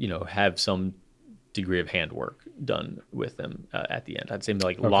have some degree of handwork done with them at the end. I'd say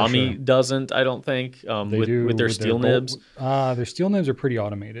like Lamy doesn't, I don't think, with their steel nibs. Their steel nibs are pretty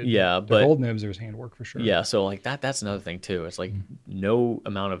automated. Yeah, but gold nibs, there's handwork for sure. Yeah, so like that's another thing too. It's like no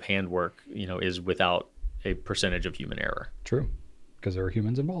amount of handwork is without a percentage of human error. True, because there are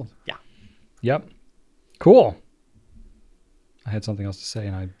humans involved. Yeah. Yep. Cool. I had something else to say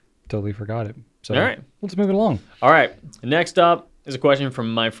and I totally forgot it. So all right, let's move it along. All right. Next up is a question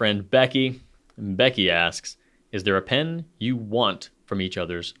from my friend Becky. And Becky asks, "Is there a pen you want from each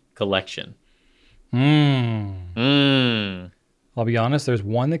other's collection?" I'll be honest, there's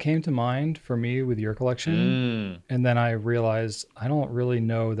one that came to mind for me with your collection. And then I realized I don't really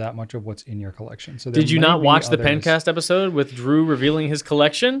know that much of what's in your collection. So did you not watch the Pencast episode with Drew revealing his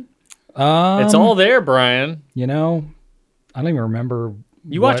collection? It's all there, Brian. I don't even remember.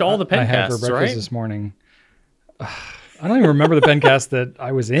 You watch all the Pencasts, I had for breakfast right? this morning. I don't even remember the Pencast that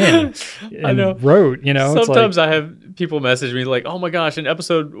I was in and I know. wrote. Sometimes I have people message me like, "Oh my gosh, in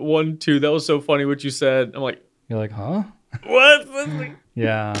episode 1, 2, that was so funny what you said." I'm like, "You're like, huh? What?"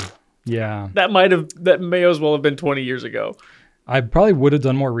 Yeah. That may as well have been 20 years ago. I probably would have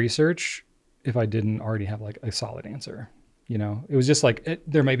done more research if I didn't already have like a solid answer. It was just like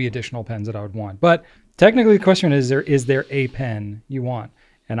there may be additional pens that I would want, but technically the question is there a pen you want?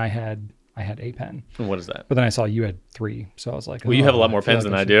 And I had a pen. And what is that? But then I saw you had 3, so I was like, well, you have a lot more pens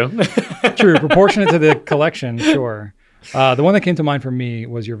than I do. True, proportionate to the collection, sure. The one that came to mind for me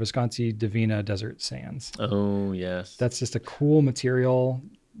was your Visconti Divina Desert Sands. Oh, yes. That's just a cool material.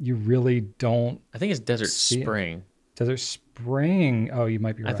 You really don't... I think it's Desert Spring. Desert Spring. Oh, you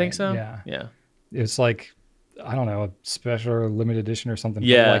might be right. I think so. Yeah. It's like, I don't know, a special or limited edition or something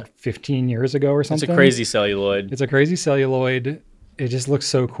from like 15 years ago or something. It's a crazy celluloid. It's a crazy celluloid. it just looks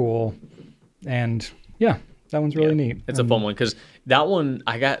so cool. And yeah, that one's really neat. It's a fun one because that one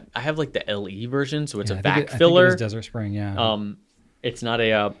I have like the LE version, so it's a vac I filler. think it is Desert Spring, yeah. It's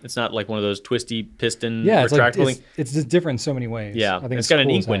not like one of those twisty piston it's retractable. like, it's just different in so many ways. Yeah, I think it's got an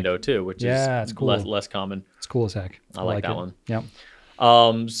cool ink as heck. window too, which is it's cool. less common. It's cool as heck. I like that it. one. Yeah.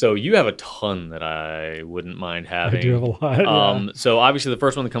 So you have a ton that I wouldn't mind having. I do have a lot. So obviously the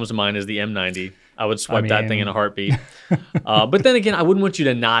first one that comes to mind is the M90. I would swipe that thing in a heartbeat. But then again, I wouldn't want you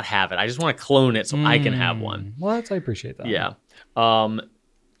to not have it. I just want to clone it so I can have one. Well, I appreciate that. Yeah. Would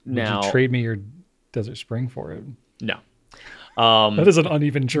Now you trade me your Desert Spring for it? No. That is an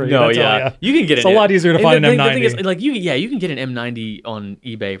uneven trade. No, I tell yeah, ya. you can get It's a lot easier to find an M90. The thing is, like you can get an M90 on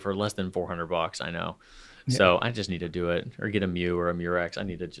eBay for less than $400. I know. Yeah. So I just need to do it, or get a Mu or a Murex. I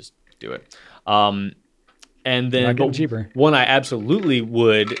need to just do it. And then cheaper. One I absolutely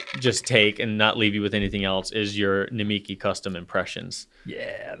would just take and not leave you with anything else is your Namiki Custom Impressions.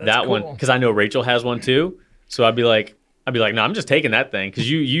 Yeah, that's that cool. one, because I know Rachel has one too. So I'd be like, no, I'm just taking that thing because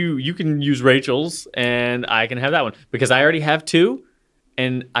you can use Rachel's and I can have that one because I already have two,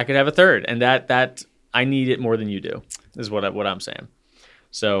 and I could have a third, and that I need it more than you do. Is what I'm saying.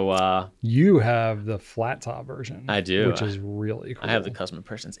 So you have the flat top version. I do, which is really cool. I have the Custom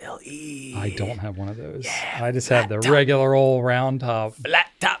Impressions LE. I don't have one of those. Yeah, I just have the regular old round top. Flat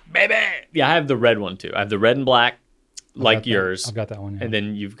top, baby. Yeah, I have the red one too. I have the red and black, like yours. I've got that one. Yeah. And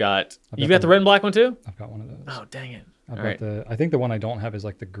then you've got the red and black one too. I've got one of those. Oh, dang it! I think the one I don't have is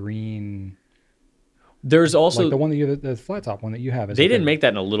like the green. There's also like the one that the flat top one that you have. They didn't make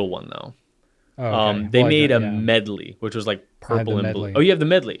that in a little one though. Oh, okay. They made a medley, which was like purple and blue. Oh, you have the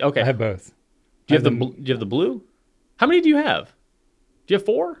medley. Okay. I have both. Do you have the blue? How many do you have? Do you have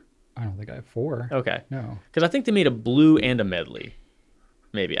 4? I don't think I have 4. Okay. No. Because I think they made a blue and a medley.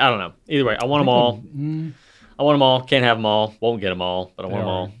 Maybe. I don't know. Either way, I want them all. I want them all. Can't have them all. Won't get them all, but I want them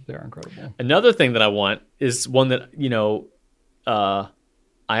all. They're incredible. Another thing that I want is one that, I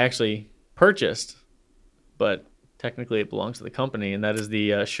actually purchased, but technically it belongs to the company, and that is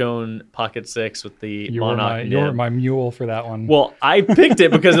the Schoen Pocket 6 with the Monarch nib. You were my mule for that one. Well, I picked it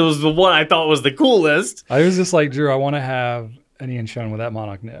because it was the one I thought was the coolest. I was just like, Drew, I want to have an Ian Schoen with that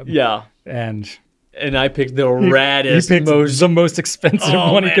Monarch nib. Yeah. And I picked the raddest, the most expensive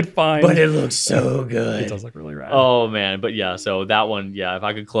one he could find. But it looks so good. It does look really rad. Oh, man. But yeah, so that one, if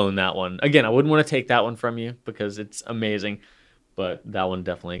I could clone that one. Again, I wouldn't want to take that one from you because it's amazing. But that one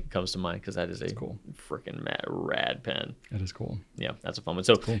definitely comes to mind because that is a freaking rad pen. It is cool. Yeah, that's a fun one.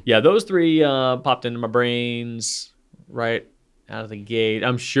 So, those 3 popped into my brains right out of the gate.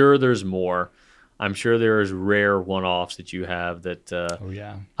 I'm sure there's more. I'm sure there's rare one-offs that you have that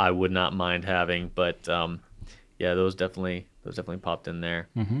I would not mind having. But, those definitely popped in there.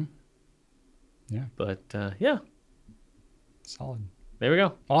 Mm-hmm. Yeah. But, Solid. There we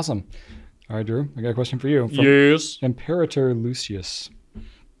go. Awesome. All right, Drew, I got a question for you. Yes. Imperator Lucius.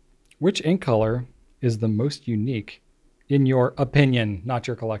 Which ink color is the most unique in your opinion, not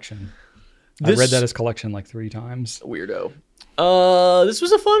your collection? I read that as collection like 3 times. Weirdo. This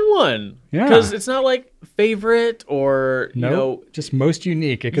was a fun one. Yeah. Because it's not like favorite or, just most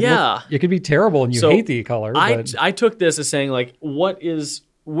unique. It could it could be terrible and you hate the color. I took this as saying like,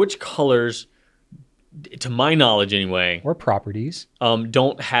 which colors, to my knowledge anyway. Or properties.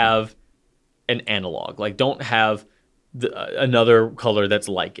 Don't have an analog, like don't have another color that's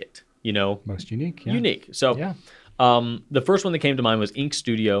like it, most unique. Unique. So the first one that came to mind was Ink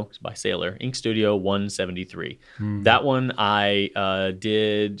Studio by Sailor, Ink Studio 173. That one I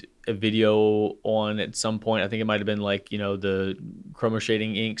did a video on at some point. I think it might have been like the chroma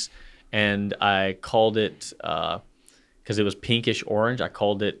shading inks, and I called it because it was pinkish orange, I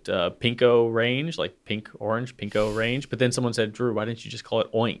called it Pinko Range, like pink orange, Pinko Range. But then someone said, Drew, why didn't you just call it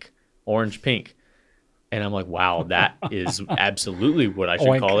Oink? Orange pink. And I'm like, wow, that is absolutely what I should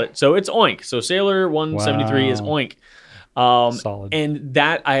Oink. call it. So it's Oink. So Sailor 173 is Oink. Solid. And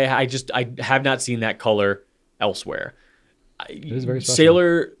that I have not seen that color elsewhere. It is very special.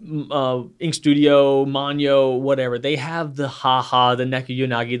 Sailor, Ink Studio, Manyo, whatever, they have the Haha, the Neku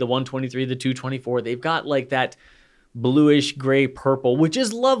Yonagi, the 123, the 224. They've got like that bluish gray purple, which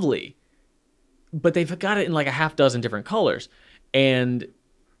is lovely. But they've got it in like a half dozen different colors. And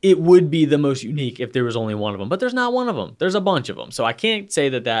it would be the most unique if there was only one of them, but there's not one of them. There's a bunch of them. So I can't say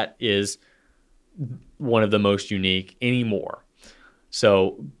that is one of the most unique anymore.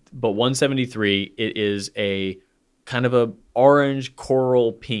 So, but 173, it is a kind of a orange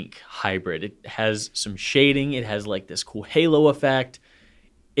coral pink hybrid. It has some shading. It has like this cool halo effect.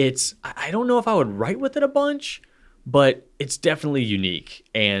 I don't know if I would write with it a bunch, but it's definitely unique.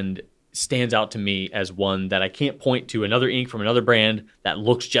 And stands out to me as one that I can't point to another ink from another brand that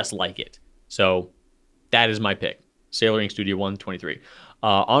looks just like it. So that is my pick. Sailor Ink Studio 123.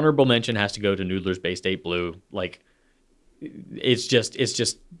 Honorable mention has to go to Noodler's Bay State Blue. Like, it's just,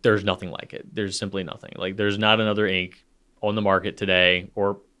 there's nothing like it. There's simply nothing. Like, there's not another ink on the market today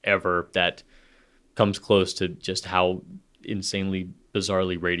or ever that comes close to just how insanely,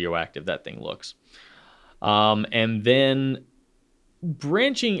 bizarrely radioactive that thing looks. And then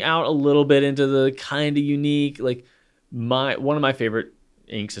branching out a little bit into the kind of unique, like one of my favorite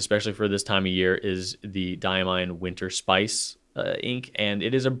inks, especially for this time of year, is the Diamine Winter Spice ink, and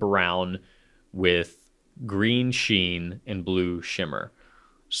it is a brown with green sheen and blue shimmer.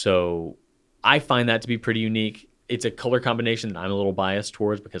 So I find that to be pretty unique. It's a color combination that I'm a little biased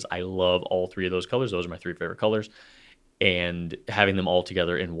towards because I love all three of those colors. Those are my three favorite colors. And having them all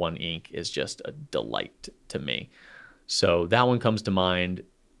together in one ink is just a delight to me. So that one comes to mind,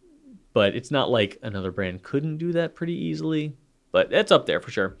 but it's not like another brand couldn't do that pretty easily, but it's up there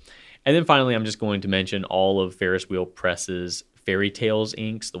for sure. And then finally, I'm just going to mention all of Ferris Wheel Press's Fairy Tales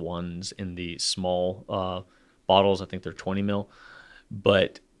inks, the ones in the small bottles. I think they're 20 mil,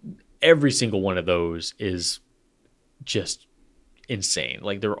 but every single one of those is just insane.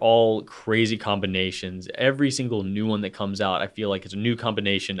 Like, they're all crazy combinations. Every single new one that comes out, I feel like it's a new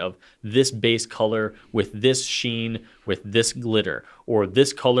combination of this base color with this sheen with this glitter, or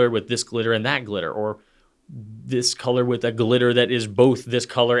this color with this glitter and that glitter, or this color with a glitter that is both this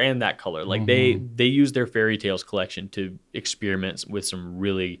color and that color. Like, they use their Fairy Tales collection to experiment with some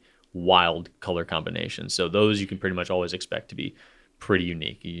really wild color combinations. So those you can pretty much always expect to be pretty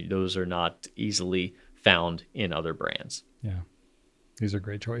unique. Those are not easily found in other brands. Yeah. These are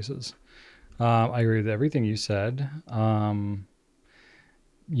great choices. I agree with everything you said. You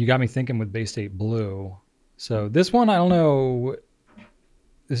got me thinking with Bay State Blue. So this one, I don't know.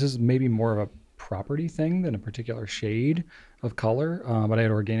 This is maybe more of a property thing than a particular shade of color. But I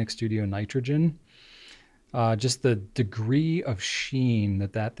had Organic Studio Nitrogen. Just the degree of sheen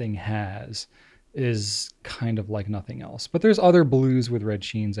that thing has is kind of like nothing else. But there's other blues with red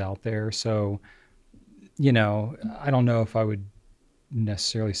sheens out there. So, you know, I don't know if I would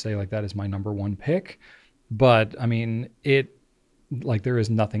necessarily say like that is my number one pick, but I mean, there is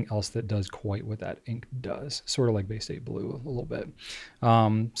nothing else that does quite what that ink does, sort of like Bay State Blue a little bit.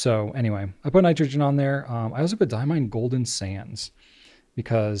 So anyway, I put Nitrogen on there. I also put Diamine Golden Sands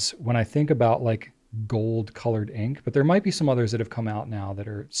because when I think about like gold colored ink, but there might be some others that have come out now that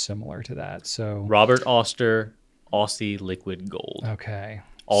are similar to that. So Robert Oster Aussie Liquid Gold. Okay.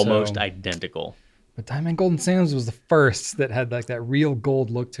 Almost identical. But Diamine Golden Sands was the first that had like that real gold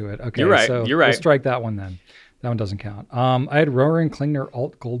look to it. Okay, you're right. So you're right. We'll strike that one then. That one doesn't count. I had Rohrer and Klingner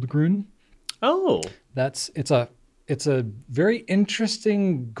Alt Goldgrün. Oh, it's a very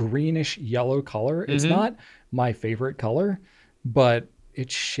interesting greenish yellow color. It's not my favorite color, but it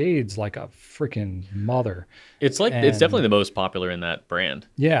shades like a freaking mother. It's definitely the most popular in that brand.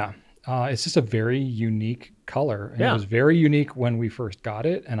 Yeah. It's just a very unique color. And it was very unique when we first got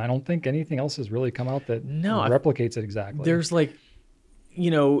it. And I don't think anything else has really come out that replicates it exactly. There's like,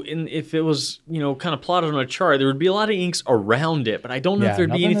 if it was, kind of plotted on a chart, there would be a lot of inks around it, but I don't know if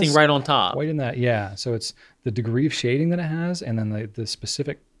there'd be anything right on top. Quite in that. Yeah. So it's the degree of shading that it has. And then the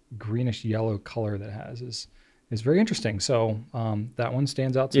specific greenish yellow color that it has is very interesting. So that one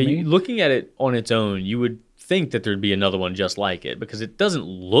stands out to me. Looking at it on its own, you would think that there'd be another one just like it because it doesn't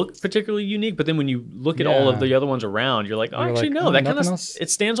look particularly unique. But then when you look at all of the other ones around, you're like, that kind of it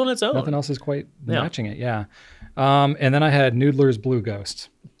stands on its own. Nothing else is quite matching it. Yeah. And then I had Noodler's Blue Ghost.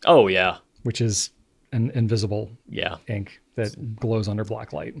 Oh yeah, which is an invisible ink that glows under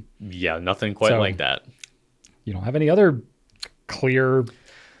black light. Yeah, nothing quite like that. You don't have any other clear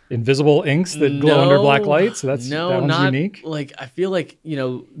invisible inks that glow under black light, so that one's unique. Like, I feel like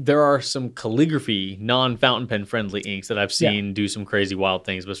there are some calligraphy non-fountain pen friendly inks that I've seen do some crazy wild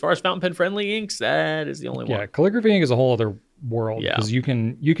things, but as far as fountain pen friendly inks, that is the only one. Yeah, calligraphy ink is a whole other world because you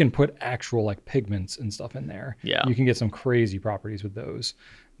can put actual like pigments and stuff in there. Yeah, you can get some crazy properties with those.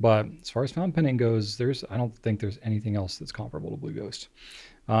 But as far as fountain pen ink goes, I don't think there's anything else that's comparable to Blue Ghost.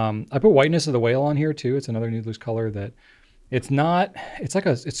 I put Whiteness of the Whale on here too. It's another Noodler's color that. It's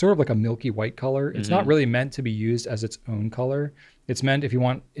sort of like a milky white color. It's not really meant to be used as its own color. It's meant if you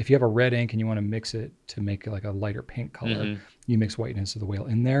have a red ink and you want to mix it to make like a lighter pink color, you mix Whiteness of the Whale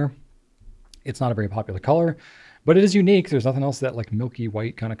in there. It's not a very popular color, but it is unique. There's nothing else that like milky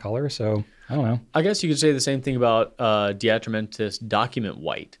white kind of color. So I don't know. I guess you could say the same thing about Diatramentis Document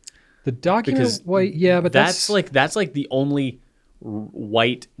White. The Document White, yeah, but that's like the only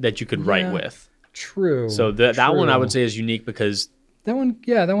white that you could write with. True. So that one I would say is unique because That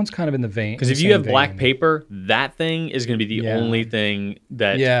one's kind of in the vein. Because if you have black paper, that thing is going to be the only thing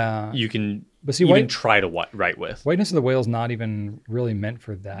that you can even try to write with. Whiteness of the whale is not even really meant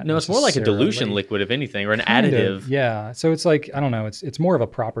for that. No, it's more like a dilution liquid, if anything, or an additive. Yeah, so it's like, I don't know, it's more of a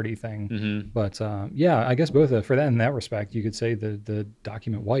property thing. But I guess both for that in that respect, you could say the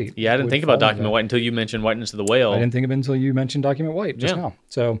document white. Yeah, I didn't think about document white until you mentioned whiteness of the whale. I didn't think of it until you mentioned document white just now.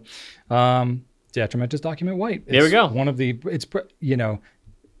 So, detrimentus document white. There we go. One of the,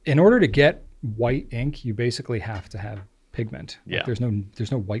 in order to get white ink, you basically have to have pigment. Yeah. Like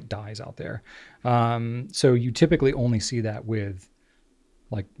there's no white dyes out there. So you typically only see that with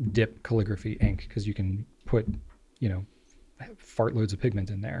like dip calligraphy ink, because you can put, fart loads of pigment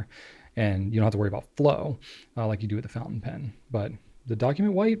in there and you don't have to worry about flow like you do with the fountain pen. But the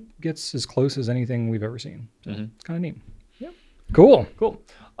document white gets as close as anything we've ever seen. So it's kind of neat. Yep. Cool.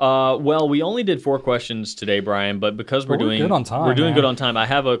 Well, we only did 4 questions today, Brian, but because we're doing good on time, good on time, I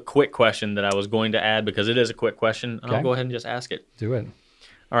have a quick question that I was going to add because it is a quick question. Okay. I'll go ahead and just ask it. Do it.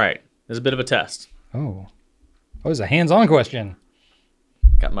 All right. This is a bit of a test. Oh, it's a hands-on question.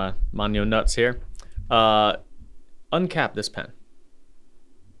 Got my Manio nuts here. Uncap this pen.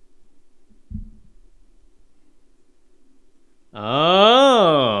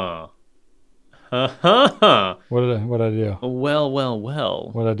 Oh. What did I do? Well.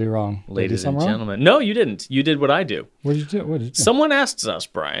 What did I do wrong? Ladies and gentlemen. No, you didn't. You did what I do. What did you do? Someone asks us,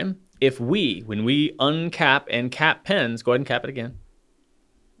 Brian, if when we uncap and cap pens, go ahead and cap it again.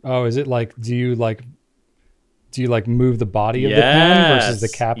 Oh, is it like, do you move the body of the pen versus the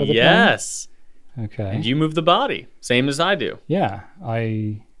cap of the pen? Yes. Okay. And you move the body, same as I do. Yeah.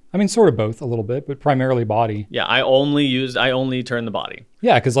 I mean, sort of both a little bit, but primarily body. Yeah, I only turn the body.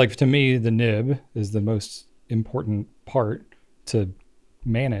 Yeah, because like to me, the nib is the most important part to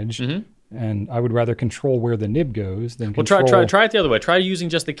manage. And I would rather control where the nib goes than control... Well, try it the other way. Try using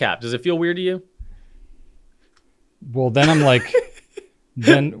just the cap. Does it feel weird to you? Well, then I'm like...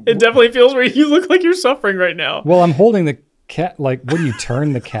 then it definitely feels weird. You look like you're suffering right now. Well, I'm holding the cap. Like, what do you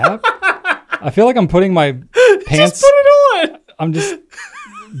turn the cap? I feel like I'm putting my pants... Just put it on! I'm just...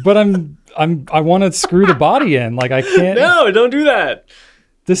 But I want to screw the body in. Like I can't. No, don't do that.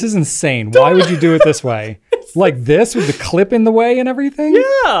 This is insane. Why would you do it this way? Like this with the clip in the way and everything?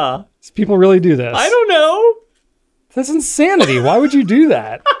 Yeah. People really do this. I don't know. That's insanity. Why would you do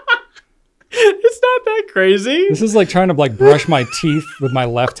that? It's not that crazy. This is like trying to like brush my teeth with my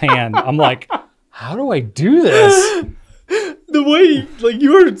left hand. I'm like, how do I do this? The way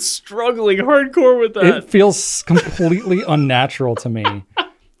you are struggling hardcore with that. It feels completely unnatural to me.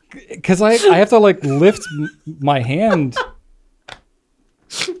 Because I have to like lift my hand,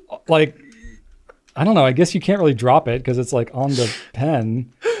 like, I don't know. I guess you can't really drop it because it's like on the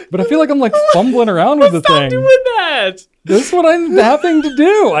pen. But I feel like I'm like fumbling around with the thing. Stop doing that. This is what I'm having to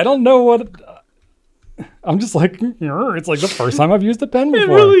do. I don't know what. I'm just like, it's like the first time I've used a pen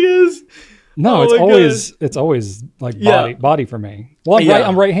before. It really is. No, it's always like body for me. Well,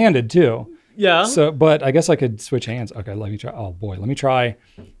 I'm right-handed too. Yeah. So, but I guess I could switch hands. Okay, let me try. Oh boy, let me try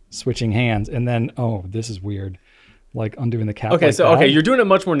switching hands, and then this is weird, like undoing the cap. Okay, you're doing it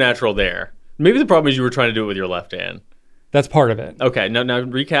much more natural there. Maybe the problem is you were trying to do it with your left hand. That's part of it. Okay, now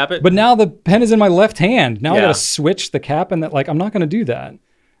recap it. But now the pen is in my left hand. Now I gotta switch the cap, and that I'm not gonna do that.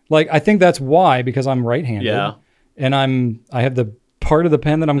 Like I think that's why, because I'm right-handed. Yeah. And I have the part of the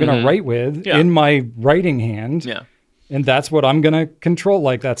pen that I'm gonna write with in my writing hand. Yeah. And that's what I'm gonna control.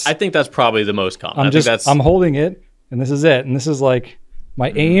 Like I think that's probably the most common. I'm holding it, and this is it, and this is like.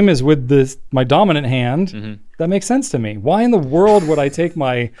 My aim is with my dominant hand. That makes sense to me. Why in the world would I take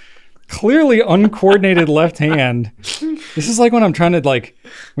my clearly uncoordinated left hand? This is like when I'm trying to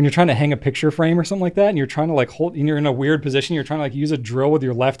when you're trying to hang a picture frame or something like that, and you're trying to hold, and you're in a weird position. You're trying to use a drill with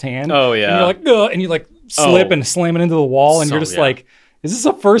your left hand. Oh yeah. And you're like, ugh, and you slip and slam it into the wall, and you're just like, is this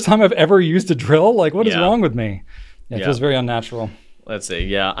the first time I've ever used a drill? Like, what is wrong with me? It feels very unnatural. Let's see.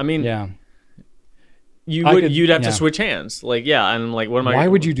 Yeah, I mean, yeah. You'd have to switch hands. Like, yeah, and like, what am I? Why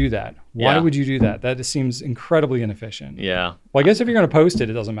would you do that? Why would you do that? That just seems incredibly inefficient. Yeah. Well, I guess if you're going to post it,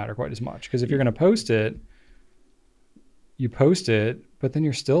 it doesn't matter quite as much. Because if you're going to post it, you post it, but then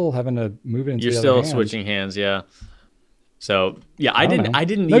you're still having to move it into the other hand. You're still switching hands, yeah. So, yeah, I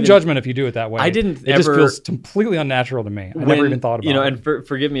didn't no judgment if you do it that way. It just feels completely unnatural to me. I never even thought about it. And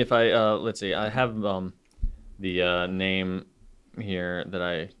forgive me if I, let's see, I have the name here that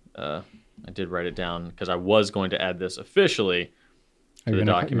I did write it down because I was going to add this officially to the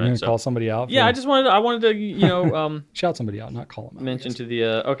document. You're going to call somebody out? Yeah, I wanted to, shout somebody out, not call them out. Mention to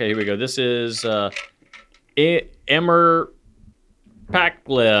the, okay, here we go. This is Emmer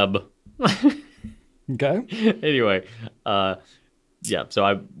Packleb. Okay. Anyway, Yeah,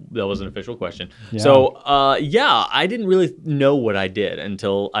 so that was an official question. Yeah. So yeah, I didn't really know what I did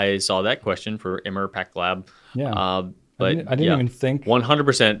until I saw that question for Immer Pack Lab. Yeah. But I didn't even think.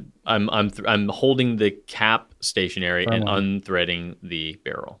 100%. I'm holding the cap stationary and Firmly. unthreading the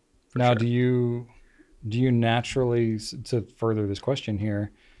barrel. Now, sure. do you naturally, to further this question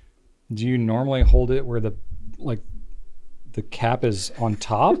here, do you normally hold it where the cap is on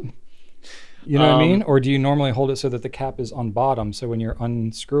top? You know what I mean? Or do you normally hold it so that the cap is on bottom? So when you're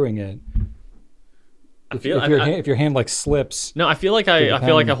unscrewing it, if your hand like slips. No, I feel like I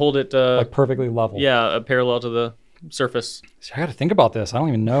hold it like perfectly level. Yeah, parallel to the surface. So I got to think about this. I don't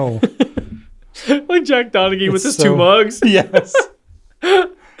even know. Like Jack Donaghy with his 2 mugs. Yes.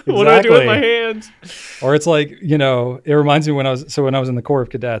 Exactly. What do I do with my hands? Or it's like, it reminds me when I was in the Corps of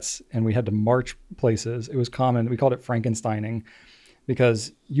Cadets and we had to march places, it was common. We called it Frankensteining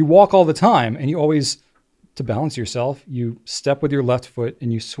because you walk all the time and you always, to balance yourself, you step with your left foot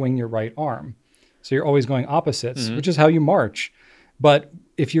and you swing your right arm. So you're always going opposites, which is how you march. But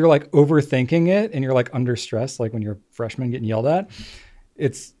if you're like overthinking it and you're like under stress, like when you're a freshman getting yelled at,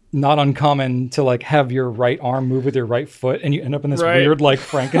 it's not uncommon to like have your right arm move with your right foot and you end up in this weird like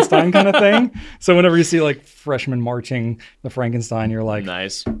Frankenstein kind of thing. So whenever you see like freshmen marching the Frankenstein, you're like,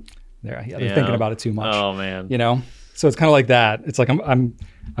 nice. They're thinking about it too much. Oh man. So it's kind of like that. It's like I'm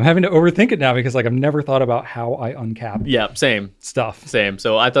having to overthink it now because like I've never thought about how I uncap. Yeah, same stuff. Same.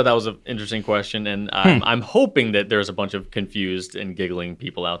 So I thought that was an interesting question, and I'm hoping that there's a bunch of confused and giggling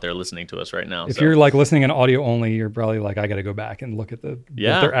people out there listening to us right now. If you're like listening in audio only, you're probably like, I got to go back and look at what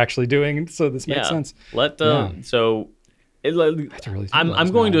they're actually doing. So this makes sense. So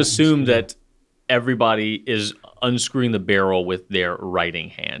I'm going to assume that everybody is unscrewing the barrel with their writing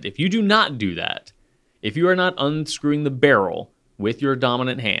hand. If you do not do that, if you are not unscrewing the barrel with your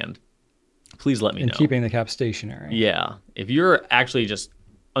dominant hand, please let me know. And keeping the cap stationary. Yeah. If you're actually just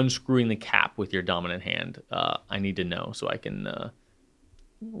unscrewing the cap with your dominant hand, I need to know so I can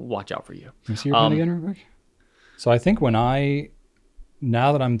watch out for you. Can you see your pen again real quick? So I think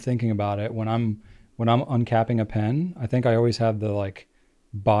now that I'm thinking about it, when I'm uncapping a pen, I think I always have the like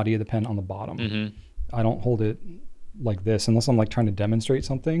body of the pen on the bottom. Mm-hmm. I don't hold it like this unless I'm like trying to demonstrate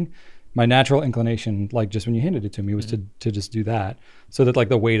something. My natural inclination, like just when you handed it to me, was to just do that, so that like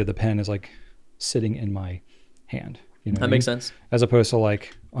the weight of the pen is like sitting in my hand. That makes sense. As opposed to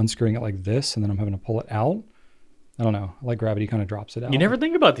like unscrewing it like this and then I'm having to pull it out. I don't know. Like gravity kind of drops it out. You never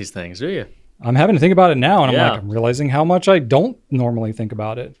think about these things, do you? I'm having to think about it now, and I'm realizing how much I don't normally think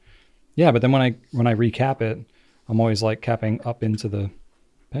about it. Yeah, but then when I recap it, I'm always like capping up into the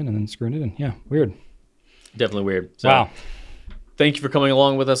pen and then screwing it in. Yeah, weird. Definitely weird. So, wow. Thank you for coming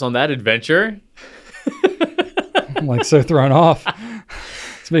along with us on that adventure. I'm like so thrown off.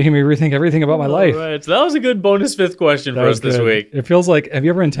 It's making me rethink everything about my life. Right. So that was a good bonus 5th question for us this week. It feels like, have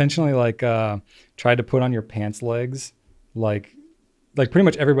you ever intentionally like tried to put on your pants legs? Like pretty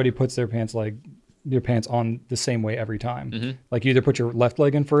much everybody puts their pants on the same way every time. Mm-hmm. Like you either put your left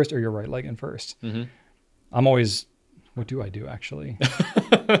leg in first or your right leg in first. Mm-hmm. I'm always, what do I do actually?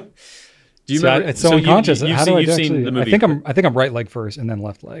 Do you remember? It's so unconscious. How do I actually? The movie, I think I'm right leg first and then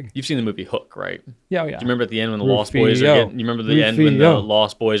left leg. You've seen the movie Hook, right? Yeah, yeah. Do you remember at the end when the Lost Boys are getting? You remember the end when the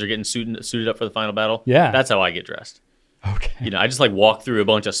Lost Boys are getting suited up for the final battle? Yeah, that's how I get dressed. Okay. I just like walk through a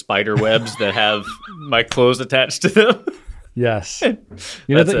bunch of spider webs that have my clothes attached to them. Yes.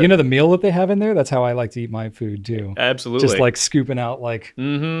 You know the meal that they have in there? That's how I like to eat my food too. Absolutely. Just like scooping out like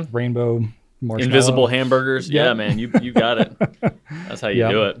rainbow invisible hamburgers. Yep. Yeah, man, you got it. That's how you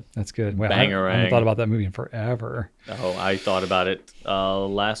do it. That's good. Well, Bangarang. I haven't thought about that movie in forever. Oh, I thought about it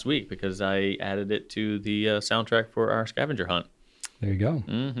last week because I added it to the soundtrack for our scavenger hunt. There you go.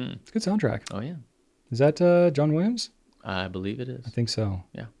 Mm-hmm. It's a good soundtrack. Oh yeah. Is that John Williams? I believe it is. I think so.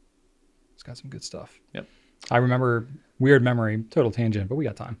 Yeah. It's got some good stuff. Yep. I remember, weird memory, total tangent, but we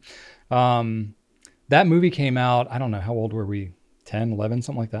got time. That movie came out, I don't know, how old were we? 10, 11,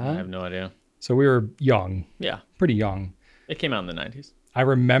 something like that? I have no idea. So we were young. Yeah. Pretty young. It came out in the 90s. I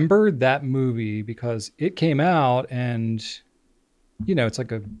remember that movie because it came out and, it's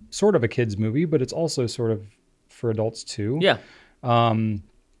like a sort of a kid's movie, but it's also sort of for adults too. Yeah.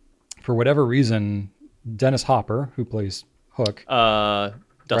 For whatever reason, Dennis Hopper, who plays Hook.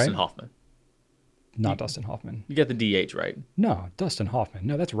 Dustin Hoffman. Not Dustin Hoffman. You got the DH right. No, Dustin Hoffman.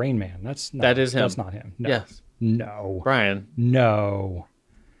 No, that's Rain Man. That is him. That's not him. No. Yes. No. Brian. No.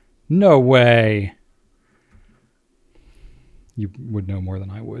 No way. You would know more than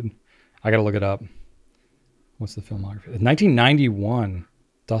I would. I got to look it up. What's the filmography? 1991.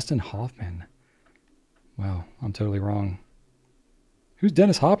 Dustin Hoffman. Wow, I'm totally wrong. Who's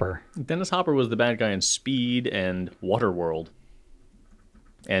Dennis Hopper? Dennis Hopper was the bad guy in Speed and Waterworld.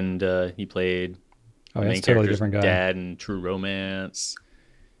 And he played Oh, the yeah, main it's a totally character's different guy. dad in True Romance.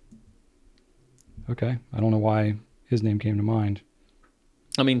 Okay. I don't know why his name came to mind.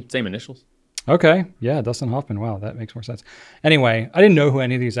 I mean, same initials. Okay. Yeah, Dustin Hoffman. Wow, that makes more sense. Anyway, I didn't know who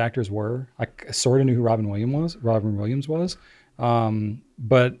any of these actors were. I sort of knew who Robin Williams was.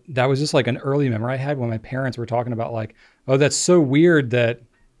 But that was just like an early memory I had when my parents were talking about like, oh, that's so weird that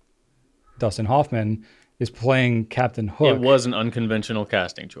Dustin Hoffman is playing Captain Hook. It was an unconventional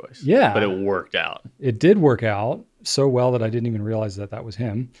casting choice. Yeah. But it worked out. It did work out so well that I didn't even realize that that was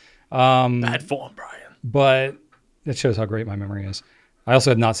him. Bad form, Brian. But it shows how great my memory is. I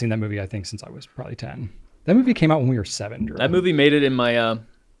also had not seen that movie, I think, since I was probably 10. That movie came out when we were 7. Drew. That movie made it in my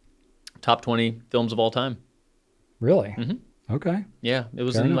top 20 films of all time. Really? Mm-hmm. Okay. Yeah, it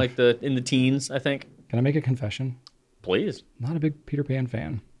was Fair in enough. like in the teens, I think. Can I make a confession? Please. Not a big Peter Pan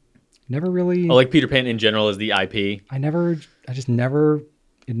fan. Never really. Oh, like Peter Pan in general is the IP. It never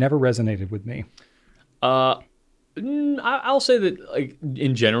resonated with me. I'll say that like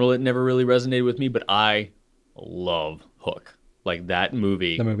in general it never really resonated with me, but I love Hook. Like that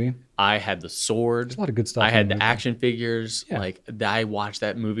movie. The movie? I had the sword. There's a lot of good stuff. I in had the the movie. action figures. Yeah. Like I watched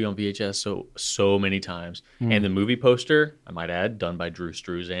that movie on VHS so many times. And the movie poster, I might add, done by Drew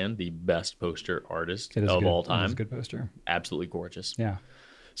Struzan, the best poster artist It is of good. all It time. is a good poster. Absolutely gorgeous. Yeah.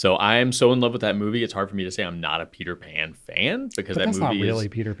 So I am so in love with that movie. It's hard for me to say I'm not a Peter Pan fan because But that that's movie not really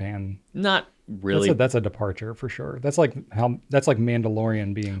is Peter Pan. not really. That's a departure for sure. That's like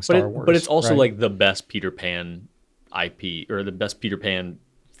Mandalorian being Star Wars. But it's also right? like the best Peter Pan IP or the best Peter Pan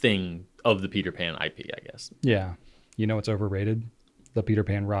thing of the Peter Pan IP, I guess. Yeah. You know it's overrated? The Peter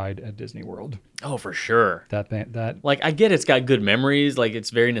Pan ride at Disney World. Oh, for sure. That Like I get it's got good memories, like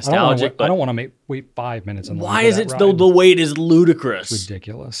it's very I nostalgic, don't but want to wait 5 minutes. In line why for is that it ride. though the wait is ludicrous?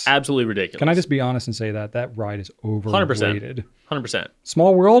 Ridiculous. Absolutely ridiculous. Can I just be honest and say that ride is overrated? 100%.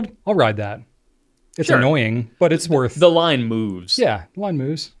 Small World, I'll ride that. It's Sure. annoying, but it's worth. The line moves. Yeah, the line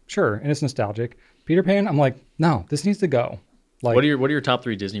moves. Sure, and it's nostalgic. Peter Pan, I'm like, no, this needs to go. Like, What are your top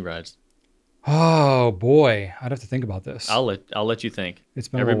 3 Disney rides? oh boy, I'd have to think about this. I'll let you think. It's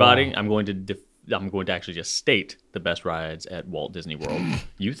been a Everybody, while. I'm going to actually just state the best rides at Walt Disney World.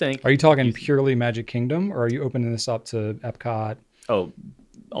 You think? Are you talking purely Magic Kingdom, or are you opening this up to Epcot? Oh,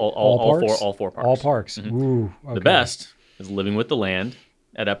 all parks? four parks. All parks. Ooh, okay. The best is Living with the Land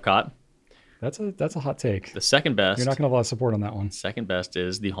at Epcot. That's a hot take. The second best. You're not going to have a lot of support on that one. Second best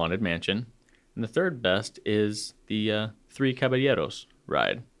is the Haunted Mansion, and the third best is the Three Caballeros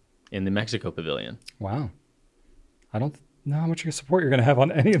ride in the Mexico Pavilion. Wow. I don't know how much support you're going to have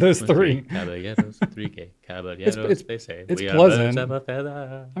on any of those three. Caballeros, caballeros. It's- they say it's we are pleasant. birds of a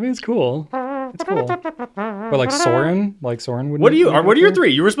feather. I mean, it's cool. It's cool. But like Soren wouldn't. What are your three?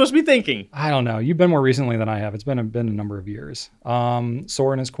 3? You were supposed to be thinking. I don't know. You've been more recently than I have. It's been a number of years.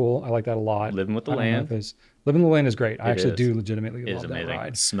 Soren is cool. I like that a lot. Living with the I don't know Land. if Living with the Land is great. I It actually is. do legitimately It love is that amazing.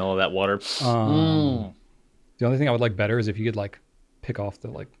 ride. Smell of that water. The only thing I would like better is if you could like pick off the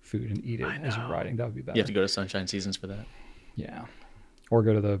like food and eat it as you're riding. That would be better. You have to go to Sunshine Seasons for that. Yeah. Or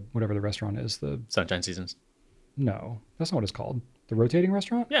go to the whatever the restaurant is. Sunshine Seasons. No, that's not what it's called. The rotating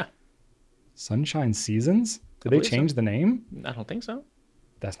restaurant? Yeah. Sunshine Seasons? Did I they believe so. change the name? I don't think so.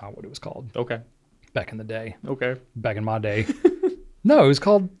 That's not what it was called Okay. back in the day. Okay. Back in my day. No, it was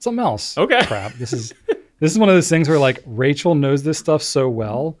called something else. Okay. Crap. This is one of those things where like Rachel knows this stuff so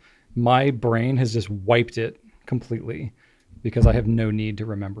well, my brain has just wiped it completely because I have no need to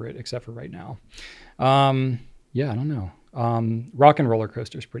remember it except for right now. Yeah, I don't know. Rock and Roller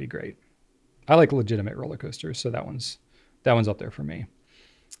Coaster is pretty great. I like legitimate roller coasters, so that one's up there for me.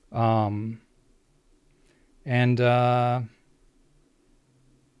 I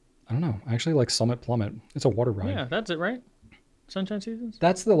don't know. I actually like Summit Plummet. It's a water ride. Yeah, that's it, right? Sunshine Seasons?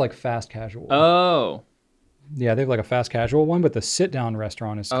 That's the like fast casual. Oh. Yeah, they have like a fast casual one, but the sit down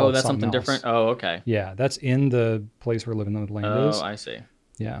restaurant is called that's something else. different? Oh, okay. Yeah, that's in the place where Living with the Land is. Oh, I see.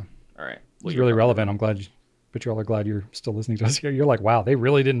 Yeah. All right. It's really relevant. I'm glad, but you all are glad you're still listening to us here. You're like, wow, they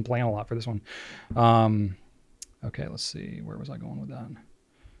really didn't plan a lot for this one. Okay, let's see. Where was I going with that?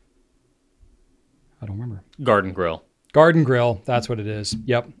 I don't remember. Garden Grill. Garden Grill. That's what it is.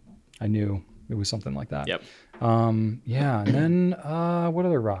 Yep. I knew it was something like that. Yep. Yeah. And then, what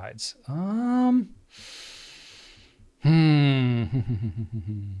other rides?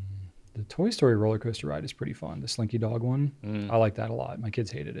 The Toy Story roller coaster ride is pretty fun. The Slinky Dog one. I like that a lot. My kids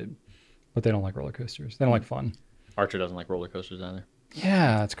hated it, but they don't like roller coasters. They don't like fun. Archer doesn't like roller coasters either.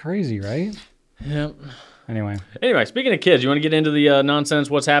 Yeah, it's crazy, right? Yep. Anyway, Speaking of kids, you want to get into the nonsense,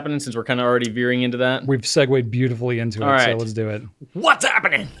 what's happening, since we're kind of already veering into that? we've segued beautifully into it, All so right. let's do it. What's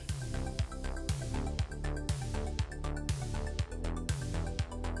happening?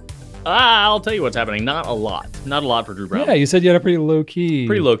 I'll tell you what's happening. Not a lot. Not a lot for Drew Brown. Yeah, you said you had a pretty low-key...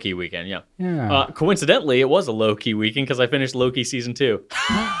 Pretty low-key weekend, yeah. Yeah. Coincidentally, it was a low-key weekend because I finished Loki Season 2.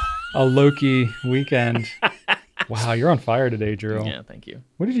 A Loki weekend. Wow, you're on fire today, Drew. Yeah, thank you.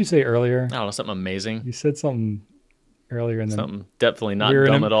 What did you say earlier? I don't know, something amazing. You said something earlier in the... Something definitely not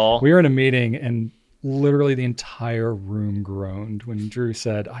dumb at all. We were in a meeting and literally the entire room groaned when Drew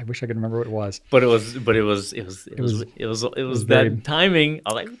said, I wish I could remember what it was. But it was that timing.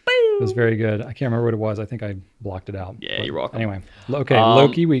 I was like, boo! It was very good. I can't remember what it was. I think I blocked it out. Yeah, you're welcome. Anyway, okay,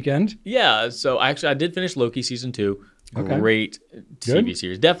 Loki weekend. Yeah, so I did finish Loki Season 2. Okay. Great TV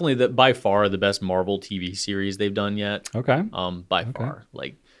series. Definitely by far the best Marvel TV series they've done yet. Okay. By far.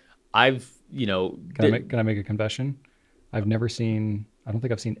 Like I've, Can I make a confession? I don't think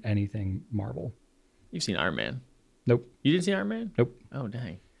I've seen anything Marvel. You've seen Iron Man. Nope. You didn't see Iron Man? Nope. Oh,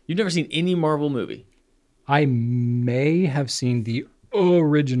 dang. You've never seen any Marvel movie? I may have seen the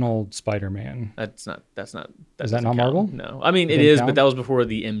original Spider-Man. Is that not Marvel? No. I mean, it is, but that was before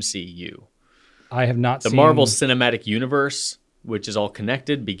the MCU. I have not seen... The Marvel Cinematic Universe, which is all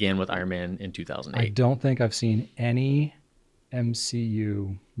connected, began with Iron Man in 2008. I don't think I've seen any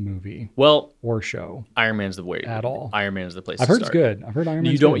MCU movie or show. Iron Man's the way at all. Iron Man is the place I've to heard start. It's good. I've heard Iron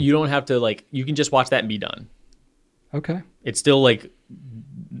Man's good. good. You don't have to you can just watch that and be done. Okay. It's still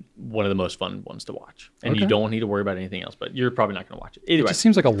one of the most fun ones to watch. And you don't need to worry about anything else, but you're probably not going to watch it. Anyway. It just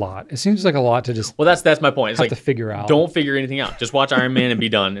seems like a lot. It seems like a lot to just... Well, that's my point. It's have to figure out. Don't figure anything out. Just watch Iron Man and be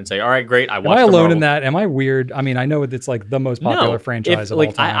done and say, all right, great. I watched Am I alone in that? Am I weird? I mean, I know it's the most popular franchise of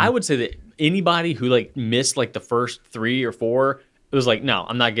all time. I would say that anybody who missed the first 3 or 4, it was no,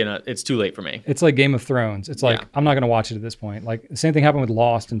 I'm not gonna. It's too late for me. It's like Game of Thrones. It's I'm not gonna watch it at this point. The same thing happened with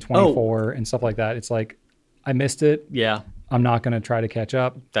Lost in 24 and stuff like that. It's I missed it. Yeah. I'm not gonna try to catch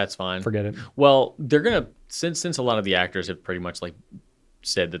up. That's fine. Forget it. Well, they're gonna since a lot of the actors have pretty much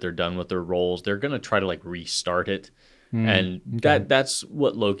said that they're done with their roles. They're gonna try to restart it, and that's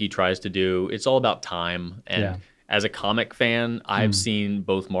what Loki tries to do. It's all about time. And as a comic fan, I've seen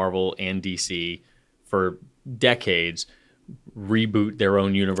both Marvel and DC for decades reboot their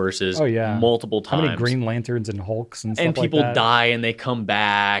own universes multiple times. How many Green Lanterns and Hulks and stuff and people die and they come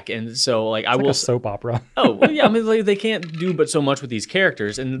back, and so I will a soap opera. Oh well, yeah, I mean they can't do but so much with these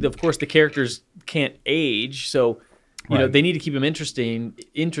characters, and of course the characters can't age, so you know they need to keep them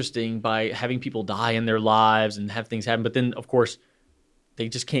interesting by having people die in their lives and have things happen, but then of course they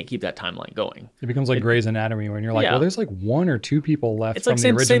just can't keep that timeline going. It becomes like Grey's Anatomy when you're well, there's 1 or 2 people left it's from the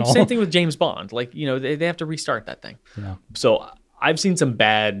original. Same thing with James Bond. They have to restart that thing. Yeah. So I've seen some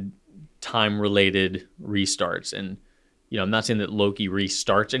bad time-related restarts, and I'm not saying that Loki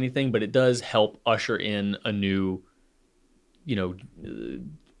restarts anything, but it does help usher in a new,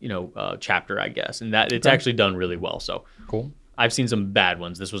 chapter, I guess, and that it's actually done really well. So cool. I've seen some bad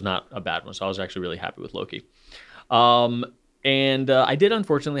ones. This was not a bad one, so I was actually really happy with Loki. And I did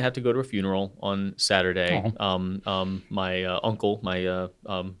unfortunately have to go to a funeral on Saturday. My uncle, my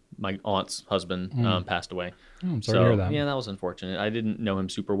aunt's husband, passed away. Oh, I'm sorry to hear that. Yeah, that was unfortunate. I didn't know him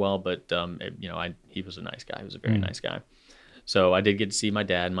super well, but he was a nice guy. He was a very nice guy. So I did get to see my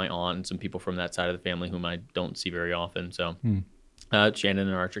dad, my aunt, and some people from that side of the family whom I don't see very often. So Shannon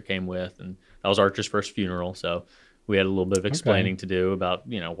and Archer came with, and that was Archer's first funeral. So we had a little bit of explaining to do about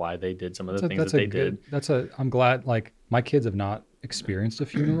why they did some of the things that they did. I'm glad. My kids have not experienced a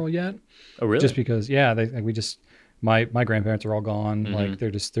funeral yet. Oh, really? Just because, my grandparents are all gone.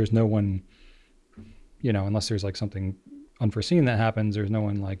 There's no one, unless there's something unforeseen that happens. There's no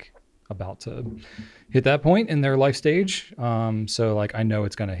one about to hit that point in their life stage. So I know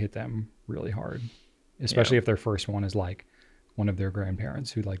it's gonna hit them really hard, especially if their first one is one of their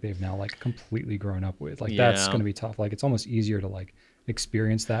grandparents who they've now completely grown up with. That's gonna be tough. It's almost easier to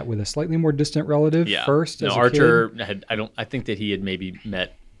experience that with a slightly more distant relative first. No, as a Archer kid. I think that he had maybe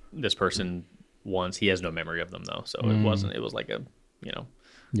met this person once. He has no memory of them though, so it was no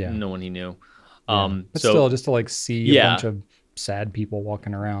one he knew. But still, just to see a bunch of sad people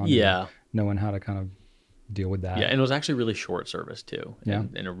walking around, and knowing how to kind of deal with that. Yeah, and it was actually really short service too. Yeah,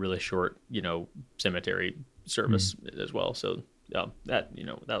 and a really short cemetery service as well. So that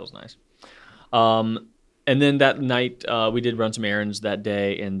was nice. And then that night, we did run some errands that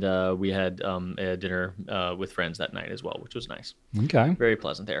day, and we had a dinner with friends that night as well, which was nice. Okay. Very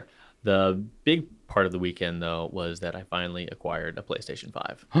pleasant there. The big part of the weekend, though, was that I finally acquired a PlayStation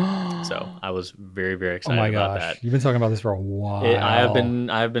 5. So I was very, very excited about that. You've been talking about this for a while. I have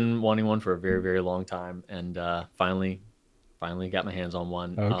been wanting one for a very, very long time, and finally Finally got my hands on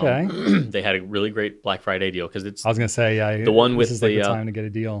one. Okay. They had a really great Black Friday deal because it's I was gonna say, yeah, the one with this is like the time to get a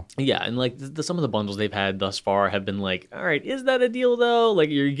deal. Yeah, and like some of the bundles they've had thus far have been like, all right, is that a deal though? Like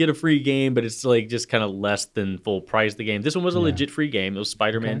you get a free game, but it's like just kind of less than full price the game. This one was a legit free game. It was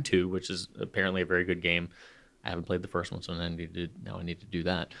Spider-Man 2, which is apparently a very good game. I haven't played the first one, so now I need to do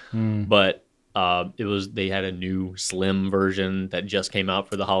that. But they had a new slim version that just came out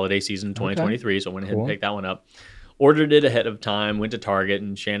for the holiday season 2023, so I went ahead and picked that one up. Ordered it ahead of time, went to Target,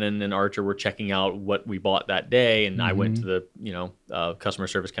 and Shannon and Archer were checking out what we bought that day, and I went to the customer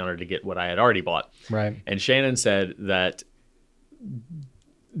service counter to get what I had already bought. Right. And Shannon said that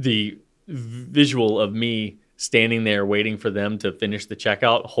the visual of me standing there waiting for them to finish the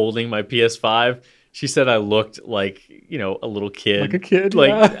checkout, holding my PS5, she said I looked like, a little kid. Like a kid,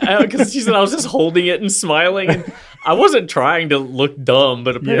 because she said I was just holding it and smiling. And I wasn't trying to look dumb,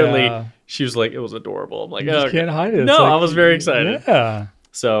 but apparently she was like, it was adorable. I'm like, you just can't hide it. No, I was very excited. Yeah.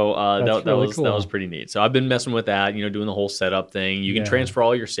 So that was cool. That was pretty neat. So I've been messing with that, doing the whole setup thing. You can transfer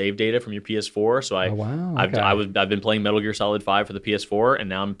all your save data from your PS4. So I've been playing Metal Gear Solid 5 for the PS4, and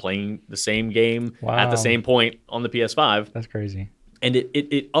now I'm playing the same game at the same point on the PS5. That's crazy. And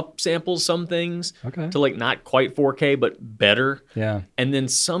it upsamples some things to like not quite 4K, but better. Yeah. And then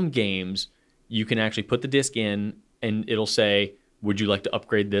some games you can actually put the disc in, and it'll say, would you like to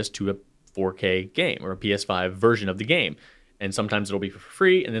upgrade this to a 4K game or a PS5 version of the game? And sometimes it'll be for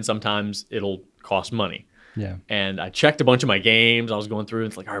free, and then sometimes it'll cost money. Yeah. And I checked a bunch of my games. I was going through, and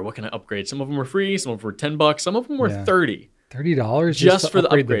it's like, all right, what can I upgrade? Some of them were free, some of them were $10, some of them were $30. $30 just for the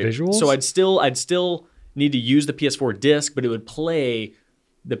upgrade. The visuals? So I'd still need to use the PS4 disc, but it would play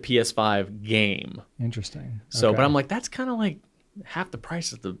the PS5 game. Interesting. So, but I'm like, that's kind of like half the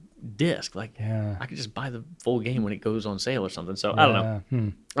price of the disc. Like, I could just buy the full game when it goes on sale or something. So I don't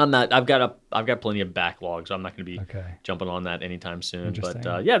know. I'm not. I've got plenty of backlog, so I'm not going to be jumping on that anytime soon. But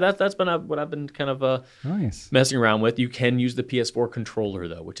that's been what I've been kind of messing around with. You can use the PS4 controller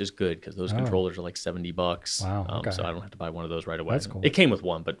though, which is good because those controllers are like $70. Wow. So I don't have to buy one of those right away. That's cool. It came with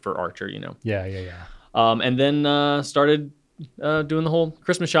one, but for Archer, Yeah. And then started doing the whole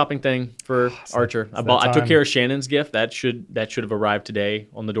Christmas shopping thing for Archer. I took care of Shannon's gift. That should have arrived today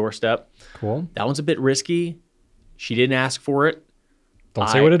on the doorstep. Cool. That one's a bit risky. She didn't ask for it. Don't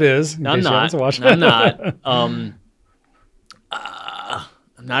say what it is. I'm not. I'm not. I'm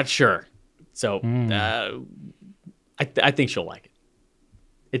not sure. So I think she'll like it.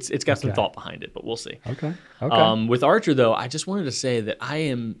 It's got some thought behind it, but we'll see. Okay. With Archer, though, I just wanted to say that I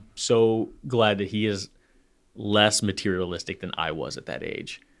am so glad that he is less materialistic than I was at that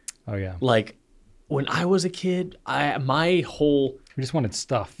age. Oh, yeah. Like, when I was a kid, we just wanted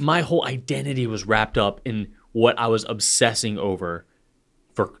stuff. My whole identity was wrapped up in what I was obsessing over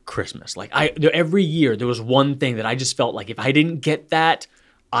for Christmas. Like, every year, there was one thing that I just felt like if I didn't get that,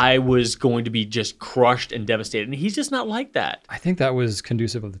 I was going to be just crushed and devastated. And he's just not like that. I think that was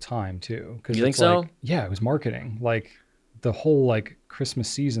conducive of the time, too. You think so? Yeah, it was marketing. Like, the whole, Christmas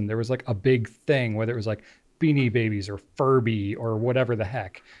season, there was, a big thing, whether it was, Beanie Babies or Furby or whatever the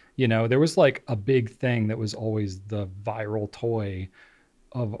heck. There was, a big thing that was always the viral toy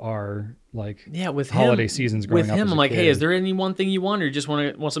of our, with holiday seasons growing up. With him, I'm like, hey, is there any one thing you want, or you just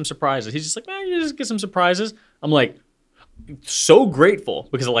want some surprises? He's just like, man, you just get some surprises. I'm like, so grateful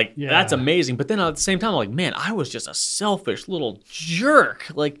because that's amazing. But then at the same time, I'm like, man, I was just a selfish little jerk.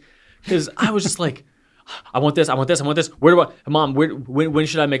 Because I was just like, I want this. Mom, when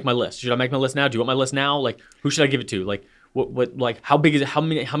should I make my list? Should I make my list now? Do you want my list now? Who should I give it to? How big is it? How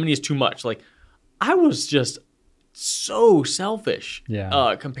many is too much? I was just so selfish.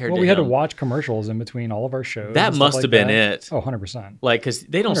 Yeah. Compared to we had to watch commercials in between all of our shows. That must have been it. Oh, 100%. Because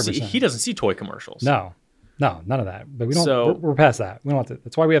they don't see, he doesn't see toy commercials. No, none of that. But we don't. So, we're past that. We don't want to.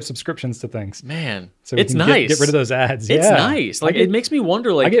 That's why we have subscriptions to things. Man, so it's nice. Get rid of those ads. It's nice. It makes me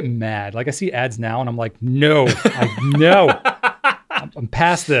wonder. I get mad. I see ads now, and I'm like, no, no. I'm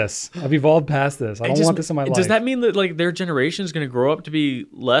past this. I've evolved past this. I don't want this in my life. Does that mean that their generation is going to grow up to be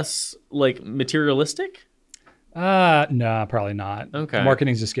less materialistic? No, probably not. Okay. The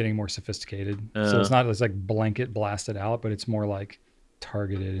marketing's just getting more sophisticated, so it's not just blanket blasted out, but it's more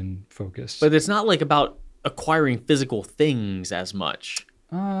targeted and focused. But it's not about acquiring physical things as much.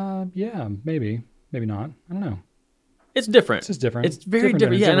 Yeah, maybe not. I don't know. It's different. It's just different. It's very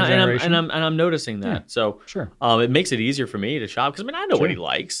different. Yeah, and I'm noticing that. Yeah, so sure. It makes it easier for me to shop because I know what he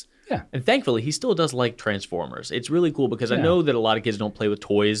likes. Yeah. And thankfully, he still does like Transformers. It's really cool because I know that a lot of kids don't play with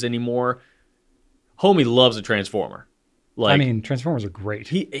toys anymore. Homie loves a Transformer. Like, I mean, Transformers are great.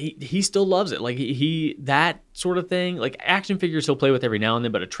 he still loves it. Like he that sort of thing. Like action figures he'll play with every now and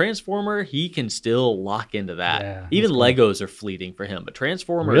then, but a Transformer he can still lock into that. Yeah, Even cool. Legos are fleeting for him, but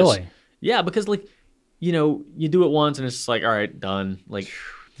Transformers, Really? yeah, because like you do it once and it's just like, all right, done. Like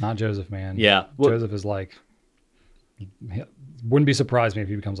Not Joseph, man. Yeah. Joseph is like, wouldn't be surprised me if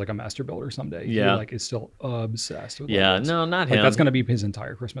he becomes like a master builder someday. Yeah. He like is still obsessed with yeah, Legos. no, not Like him. that's gonna be his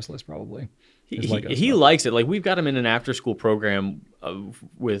entire Christmas list probably. He likes it. Like we've got him in an after school program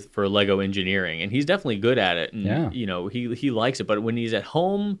for Lego engineering, and he's definitely good at it. And Yeah. he likes it. But when he's at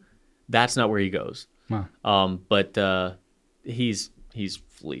home, that's not where he goes. Wow. But he's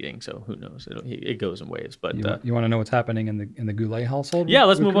fleeting, so who knows? It goes in waves. But You want to know what's happening in the Goulet household? yeah,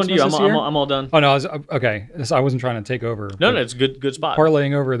 let's with move on to you. Christmas this year? I'm all done. Oh no, okay. I wasn't trying to take over. No, but it's a good spot.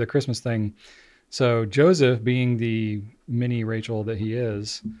 Parlaying over the Christmas thing. So Joseph, being the mini Rachel that he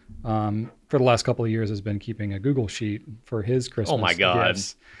is, for the last couple of years has been keeping a Google sheet for his Christmas. Oh my God.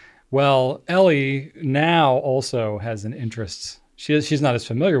 gifts. Well, Ellie now also has an interest. She's not as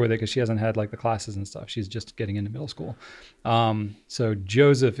familiar with it because she hasn't had like the classes and stuff. She's just getting into middle school. So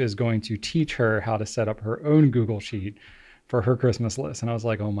Joseph is going to teach her how to set up her own Google sheet for her Christmas list. And I was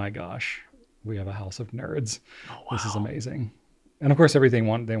like, oh my gosh, we have a house of nerds. Oh, wow. This is amazing. And of course, everything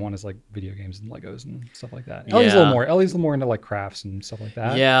they want is like video games and Legos and stuff like that. Ellie's a little more into like crafts and stuff like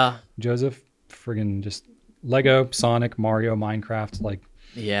that. Yeah. Joseph, friggin' just Lego, Sonic, Mario, Minecraft, like.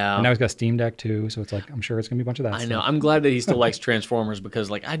 Yeah. And now he's got Steam Deck too, so it's like I'm sure it's gonna be a bunch of that. I know. I'm glad that he still likes Transformers because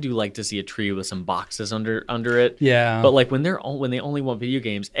like I do like to see a tree with some boxes under it. Yeah. But like when they only want video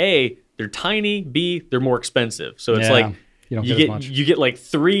games, A, they're tiny, B, they're more expensive. So it's like you get like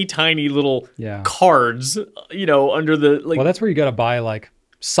 3 tiny little cards, under the like. Well, that's where you got to buy like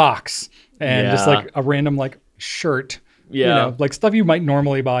socks and just like a random like shirt. Yeah. Like stuff you might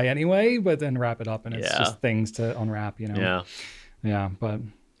normally buy anyway, but then wrap it up and it's just things to unwrap. Yeah. Yeah, but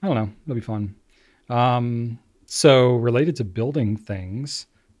I don't know. It'll be fun. So related to building things,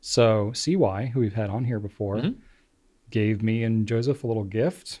 so CY, who we've had on here before, gave me and Joseph a little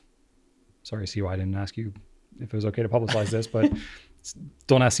gift. Sorry, CY, I didn't ask you if it was okay to publicize this, but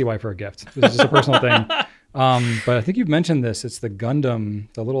don't ask CY for a gift. This is just a personal thing. But I think you've mentioned this. It's the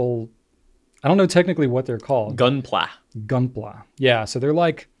Gundam, the little, I don't know technically what they're called. Gunpla. Yeah, so they're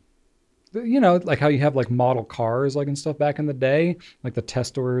like, like how you have like model cars like and stuff back in the day, like the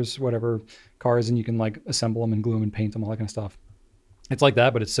testors, whatever cars, and you can like assemble them and glue them and paint them, all that kind of stuff. It's like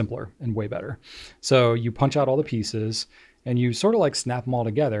that, but it's simpler and way better. So you punch out all the pieces and you sort of like snap them all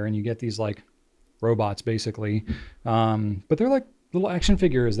together and you get these like robots basically. But they're like little action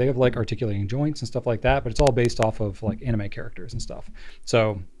figures. They have like articulating joints and stuff like that, but it's all based off of like anime characters and stuff.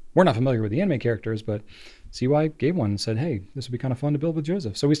 So we're not familiar with the anime characters, but CY gave one and said, hey, this would be kind of fun to build with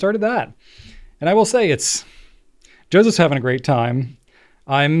Joseph. So we started that. And I will say Joseph's having a great time.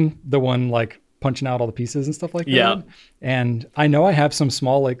 I'm the one like punching out all the pieces and stuff like that. And I know I have some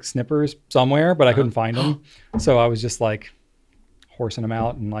small like snippers somewhere, but I couldn't find them. So I was just like horsing them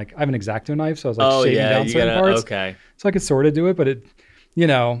out and like I have an X-Acto knife. So I was like shaving down certain parts. Okay. So I could sort of do it, but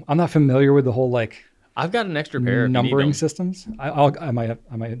I'm not familiar with the whole like I've got an extra pair of numbering systems. I might.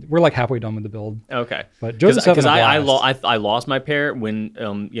 We're like halfway done with the build. Okay. But Joseph's having a blast. I lost my pair when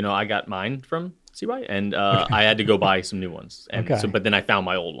I got mine from CY and I had to go buy some new ones. And but then I found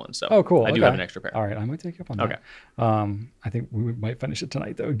my old ones. So cool. I do have an extra pair. All right, I might take you up on that. Okay. I think we might finish it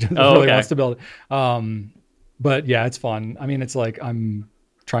tonight though. Joseph really wants to build it. But yeah, it's fun. I mean, it's like I'm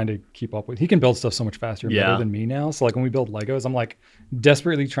trying to keep up with. He can build stuff so much faster and better than me now. So like when we build Legos, I'm like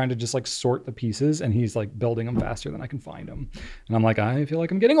desperately trying to just like sort the pieces, and he's like building them faster than I can find them. And I'm like, I feel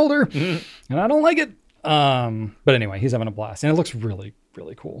like I'm getting older, and I don't like it. But anyway, he's having a blast, and it looks really,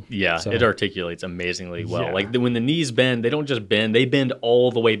 really cool. Yeah, so, it articulates amazingly well. Yeah. Like when the knees bend, they don't just bend; they bend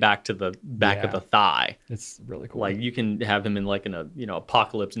all the way back to the back of the thigh. It's really cool. Like you can have him in like in a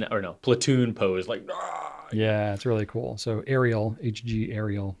apocalypse platoon pose, like. Yeah, it's really cool. So Ariel, HG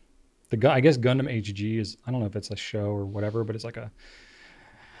Ariel. I guess Gundam HG is, I don't know if it's a show or whatever, but it's like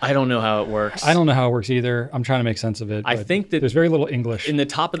I don't know how it works. I don't know how it works either. I'm trying to make sense of it. I think that there's very little English. In the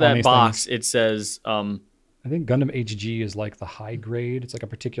top of that box, it says... I think Gundam HG is like the high grade. It's like a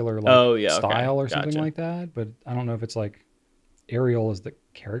particular style or something like that. But I don't know if it's like Ariel is the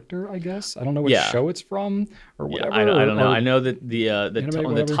character, I guess. I don't know which show it's from or whatever. I don't know. I know that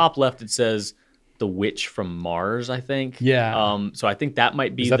on the top left, it says... The Witch from Mars, I think. Yeah. So I think that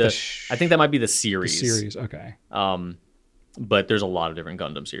might be I think that might be the series. The series, okay. But there's a lot of different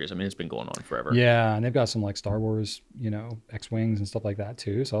Gundam series. I mean, it's been going on forever. Yeah, and they've got some like Star Wars, X-Wings and stuff like that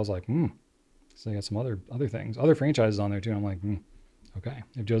too. So I was like, So they got some other things, other franchises on there too. And I'm like, okay,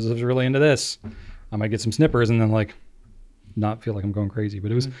 if Joseph's really into this, I might get some snippers and then like not feel like I'm going crazy.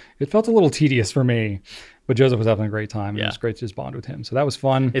 But it felt a little tedious for me. But Joseph was having a great time. And it was great to just bond with him. So that was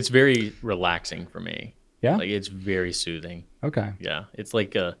fun. It's very relaxing for me. Yeah? Like, it's very soothing. Okay. Yeah. It's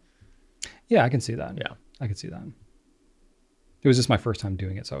like a... Yeah, I can see that. Yeah. I can see that. It was just my first time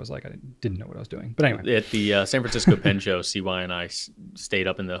doing it, so I was like, I didn't know what I was doing. But anyway. At the San Francisco Pen Show, CY and I stayed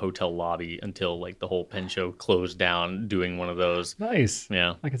up in the hotel lobby until like the whole pen show closed down doing one of those. Nice.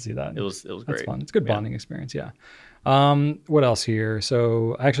 Yeah. I can see that. It was great. That's fun. It's a good bonding experience, yeah. What else here?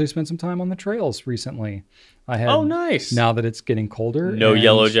 So I actually spent some time on the trails recently. I had, nice. Now that it's getting colder. No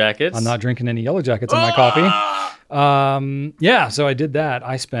yellow jackets. I'm not drinking any yellow jackets in my coffee. Yeah, so I did that.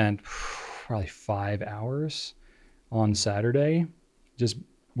 I spent probably 5 hours on Saturday just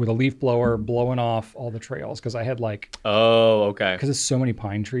with a leaf blower blowing off all the trails because I had like... Oh, okay. Because it's so many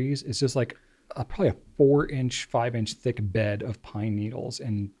pine trees. It's just like probably a 4-inch, 5-inch thick bed of pine needles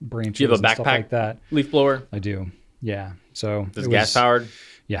and branches. Do you have a and stuff backpack like that. Leaf blower? I do. Yeah. So is it gas powered?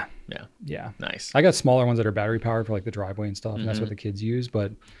 Yeah. Yeah. Yeah. Nice. I got smaller ones that are battery powered for like the driveway and stuff. And that's what the kids use.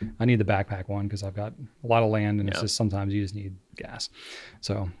 But I need the backpack one because I've got a lot of land and it's just sometimes you just need gas.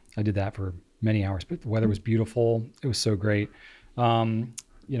 So I did that for many hours. But the weather was beautiful. It was so great. I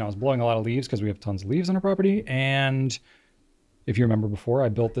was blowing a lot of leaves because we have tons of leaves on our property. And if you remember before, I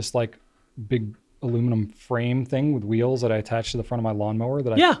built this like big aluminum frame thing with wheels that I attached to the front of my lawnmower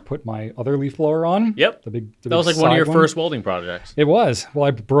that I put my other leaf blower on. Yep. That was like one of your first welding projects. It was. Well,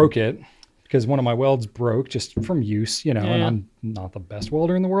 I broke it because one of my welds broke just from use, and I'm not the best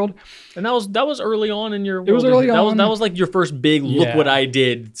welder in the world. And that was early on in your welding. It was early on. That was like your first big look what I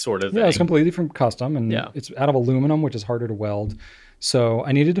did sort of thing. Yeah, it's completely from custom and it's out of aluminum, which is harder to weld. So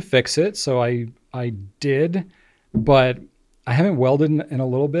I needed to fix it. So I did, but I haven't welded in a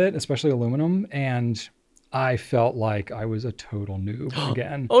little bit, especially aluminum, and I felt like I was a total noob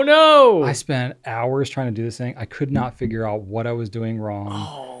again. Oh no! I spent hours trying to do this thing. I could not figure out what I was doing wrong.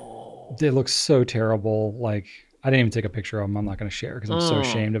 Oh. It looked so terrible. Like I didn't even take a picture of them. I'm not going to share because I'm so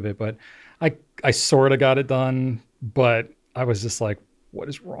ashamed of it. But I sort of got it done, but I was just like, what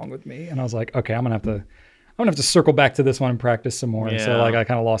is wrong with me? And I was like, okay, I'm gonna have to circle back to this one and practice some more. Yeah. So like I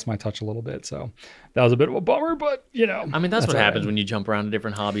kind of lost my touch a little bit. So that was a bit of a bummer, but I mean, that's what happens when you jump around to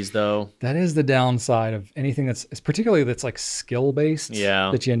different hobbies though. That is the downside of anything that's particularly that's like skill based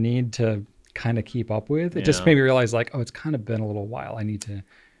that you need to kind of keep up with. It just made me realize like, oh, it's kind of been a little while. I need to,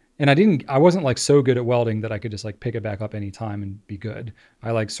 and I wasn't like so good at welding that I could just like pick it back up anytime and be good. I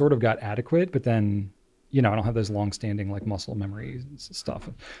like sort of got adequate, but then I don't have those long-standing like muscle memory stuff.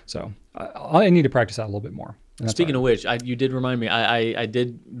 So I need to practice that a little bit more. Speaking of which, you did remind me. I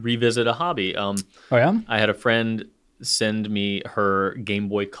did revisit a hobby. Oh yeah. I had a friend send me her Game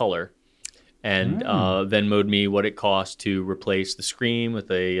Boy Color, and then Venmoed me what it cost to replace the screen with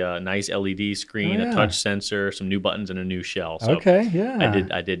a nice LED screen, a touch sensor, some new buttons, and a new shell. So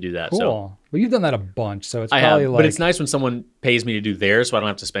I did do that. Cool. So well, you've done that a bunch, so it's probably like. But it's nice when someone pays me to do theirs, so I don't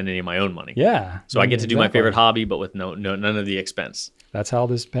have to spend any of my own money. Yeah. So I get to do my favorite hobby, but with none of the expense. That's how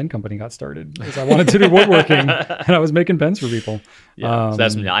this pen company got started. Because I wanted to do woodworking, and I was making pens for people. Yeah.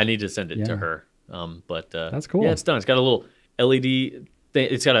 So I need to send it to her. But that's cool. Yeah, it's done. It's got a little LED.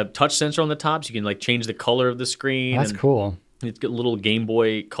 It's got a touch sensor on the top, so you can like change the color of the screen. That's cool. It's got a little Game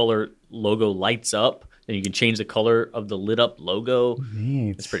Boy Color logo lights up, and you can change the color of the lit up logo.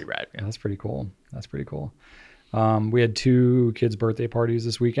 Neat. It's pretty rad. Yeah. That's pretty cool. We had 2 kids' birthday parties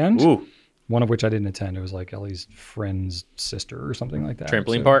this weekend. Ooh. One of which I didn't attend. It was like Ellie's friend's sister or something like that.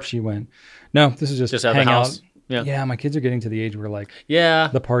 Trampoline park? She went. No, this is just out hang of the house. Out. Yeah. Yeah, my kids are getting to the age where like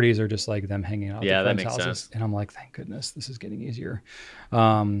the parties are just like them hanging out. Yeah, at that friends' makes houses. sense. And I'm like, thank goodness this is getting easier.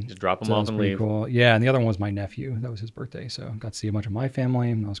 Just drop them off and leave. Cool. Yeah, and the other one was my nephew. That was his birthday, so I got to see a bunch of my family,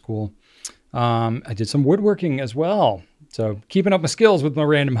 and that was cool. I did some woodworking as well. So keeping up my skills with my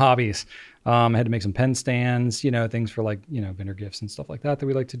random hobbies. I had to make some pen stands, things for like, vendor gifts and stuff like that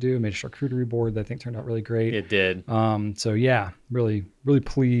we like to do. I made a charcuterie board that I think turned out really great. It did. So yeah, really, really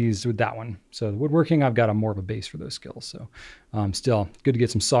pleased with that one. So the woodworking, I've got more of a base for those skills. So still good to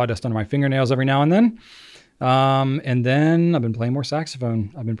get some sawdust under my fingernails every now and then. And then I've been playing more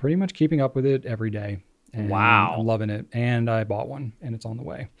saxophone. I've been pretty much keeping up with it every day. And wow. I'm loving it. And I bought one and it's on the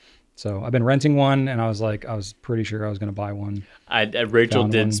way. So I've been renting one, and I was pretty sure I was going to buy one. Rachel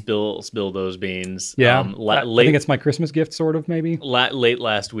did spill those beans. Yeah, I think it's my Christmas gift, sort of, maybe. Late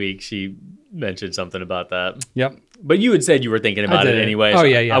last week, she mentioned something about that. Yep. But you had said you were thinking about it anyway. Oh,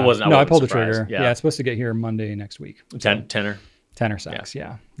 yeah. I wasn't. No, I pulled surprised. the trigger. Yeah, it's supposed to get here Monday next week. Tenor sax.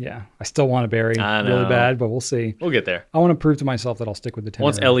 Yeah. I still want a berry really bad, but we'll see. We'll get there. I want to prove to myself that I'll stick with the tenor.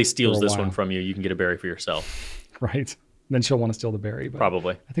 Once Ellie steals this one from you, you can get a berry for yourself. Right. then she'll want to steal the berry. But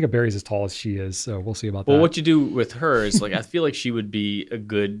Probably. I think a berry's as tall as she is, so we'll see about Well, that. what you do with her is like I feel like she would be a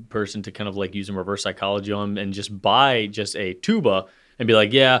good person to kind of like use some reverse psychology on and just buy just a tuba and be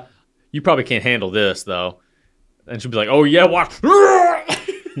like, yeah, you probably can't handle this though. And she'll be like, oh yeah, watch.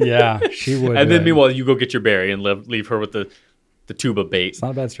 Yeah, she would. And then meanwhile, you go get your berry and leave her with the tuba bait. It's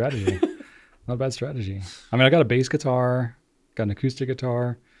not a bad strategy. Not a bad strategy. I mean, I got a bass guitar, got an acoustic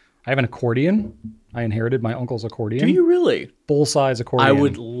guitar. I have an accordion. I inherited my uncle's accordion. Do you really? Full-size accordion. I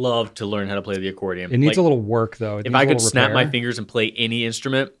would love to learn how to play the accordion. It needs a little work, though. If I could snap my fingers and play any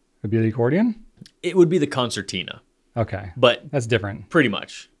instrument, it'd be the accordion? it would be the concertina. Okay. But That's different. pretty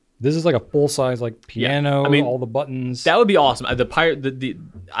much. This is like a full-size like piano, I mean, all the buttons. That would be awesome. The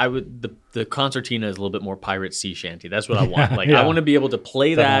concertina is a little bit more pirate sea shanty. That's what I want. Like Yeah. I want to be able to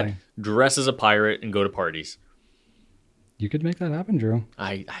play Definitely. that, dress as a pirate, and go to parties. You could make that happen, Drew.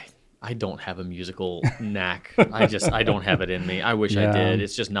 I don't have a musical knack. I don't have it in me. I wish I Yeah. did.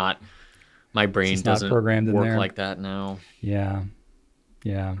 It's just not. My brain just not doesn't programmed in work there. like that now. Yeah.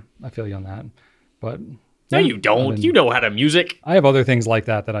 Yeah. I feel you on that. But No, you don't. You know how to music. I have other things like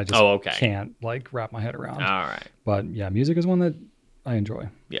that I just okay. can't like wrap my head around. All right. But yeah, music is one that I enjoy.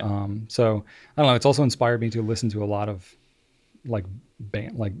 Yeah. So I don't know. It's also inspired me to listen to a lot of like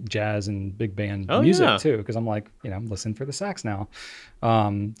jazz and big band music too, because I'm like, I'm listening for the sax now.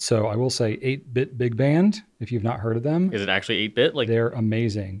 So I will say 8-bit big band. If you've not heard of them, Is it actually 8-bit? Like they're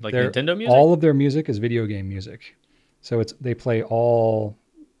amazing. Like Nintendo music? All of their music is video game music. So they play all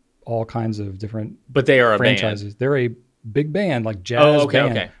kinds of different but they are a franchises. band. They're a big band, like jazz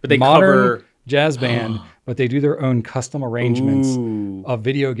band. Okay. But they modern cover jazz band, but they do their own custom arrangements Ooh. of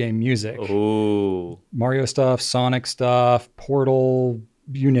video game music. Ooh. Mario stuff, Sonic stuff, Portal,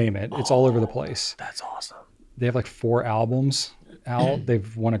 you name it. It's all over the place. That's awesome. They have like 4 albums out.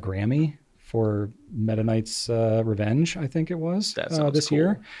 They've won a Grammy for Meta Knight's Revenge, I think it was, That sounds this cool.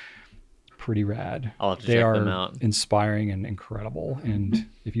 year. Pretty rad. I'll have to They check are them out. inspiring and incredible. And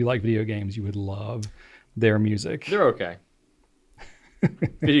if you like video games, you would love their music. They're okay.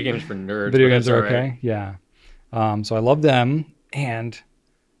 Video games for nerds. Video but games that's are all okay. right. Yeah. So I love them, and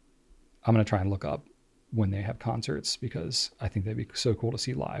I'm going to try and look up when they have concerts because I think they'd be so cool to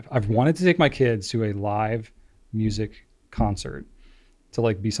see live. I've wanted to take my kids to a live music concert to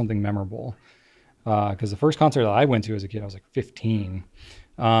like be something memorable. Because the first concert that I went to as a kid, I was like 15.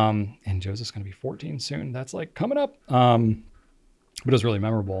 And Joseph's going to be 14 soon. That's like coming up. But it was really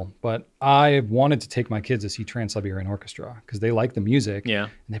memorable. But I wanted to take my kids to see Trans-Siberian Orchestra because they like the music. Yeah.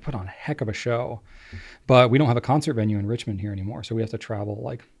 And they put on a heck of a show. But we don't have a concert venue in Richmond here anymore. So we have to travel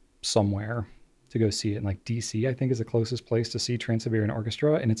like somewhere to go see it. And like DC, I think, is the closest place to see Trans-Siberian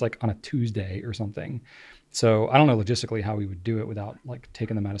Orchestra. And it's like on a Tuesday or something. So I don't know logistically how we would do it without like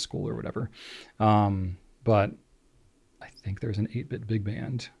taking them out of school or whatever. But I think there's an 8-bit big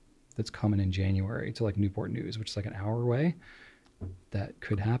band that's coming in January to like Newport News, which is like an hour away. That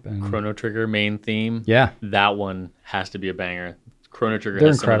could happen. Chrono Trigger main theme. Yeah. That one has to be a banger. Chrono Trigger They're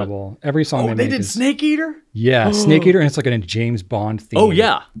has some of the- incredible. Every song Oh, they they make did is, Snake Eater? Yeah, Snake Eater, and it's like in a James Bond theme. Oh,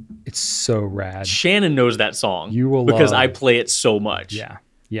 yeah. It's so rad. Shannon knows that song. You will because love- I play it so much. Yeah,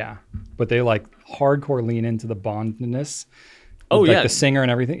 yeah. But they like hardcore lean into the Bondness. Oh, with, like, yeah. the singer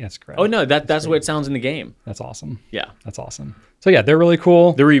and everything. That's great. Oh, no, that's the way it sounds in the game. That's awesome. Yeah. That's awesome. So yeah, they're really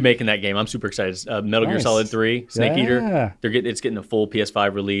cool. They're remaking that game. I'm super excited. Metal Gear Nice. Solid 3, Snake Yeah. Eater. It's getting a full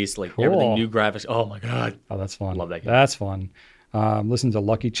PS5 release. Like Cool. everything, new graphics. Oh my god. Oh, that's fun. Love that game. That's fun. Listen to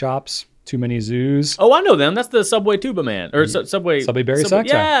Lucky Chops, Too Many Zoos. Oh, I know them. That's the Subway Tuba Man or Subway Barry Saxa.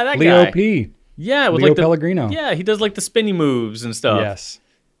 Yeah, that Leo guy. P. Yeah, with Leo like the Pellegrino. Yeah, he does like the spinny moves and stuff. Yes.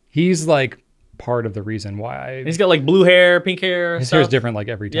 He's like part of the reason why And he's got like blue hair, pink hair. his stuff. hair's different like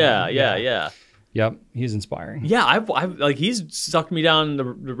every time. Yeah. Yep. He's inspiring. Yeah, I've like he's sucked me down the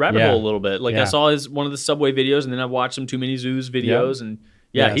rabbit Yeah. hole a little bit. Like Yeah. I saw one of the Subway videos, and then I watched some Too Many Zoos videos, and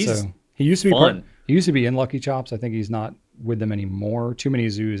he's so he used to be fun. he used to be in Lucky Chops. I think he's not with them anymore. Too Many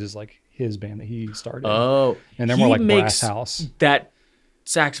Zoos is like his band that he started. Oh, and they're he more like makes Brass House. that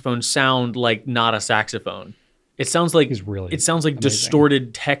saxophone sound like not a saxophone. It sounds like He's really It sounds like amazing.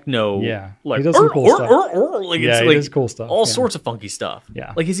 distorted techno. Yeah. like He does some cool stuff. Like Yeah, it's he like does cool stuff, all yeah. sorts of funky stuff.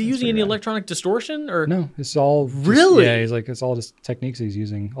 Yeah, like is he that's using pretty any rad. electronic distortion or No, it's all just- Really? Yeah, he's like it's all just techniques he's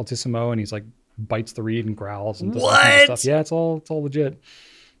using. Altissimo, and he's like bites the reed and growls and does all What? kinds of stuff. Yeah, it's all legit.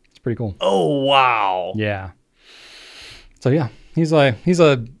 It's pretty cool. Oh wow! Yeah. So yeah, he's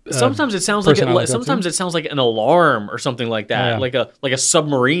a Sometimes it sounds like person I look up to. sometimes it sounds like an alarm or something like that, Oh, yeah. like a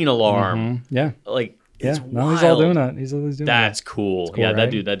submarine alarm. Mhm. Yeah. Like Yeah. it's No, he's all wild. doing that. He's always doing That's cool. cool, Yeah,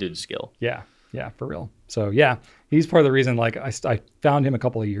 right? that dude's skill. that. Yeah. Yeah, for real. So yeah, he's part of the reason. Like I found him a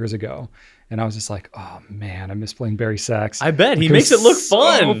couple of years ago, and I was just like, oh man, I miss playing Barry sax. I bet he makes it look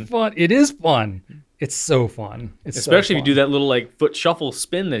fun. So fun. It is fun. It's so fun. It's especially so if you do that little like foot shuffle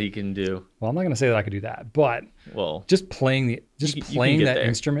spin that he can do. Well, I'm not gonna say that I could do that, but just playing that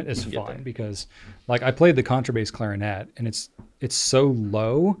instrument is fun because, like, I played the contrabass clarinet, and it's so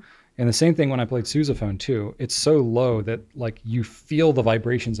low. And the same thing when I played sousaphone too. It's so low that like you feel the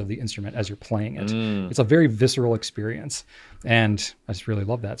vibrations of the instrument as you're playing it. It's a very visceral experience, and I just really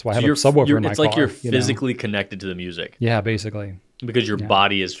love that. So I have a subwoofer in my car. It's like you're physically connected to the music. Yeah, basically. Because your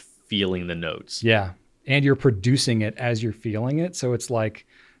body is feeling the notes. Yeah, and you're producing it as you're feeling it. So it's like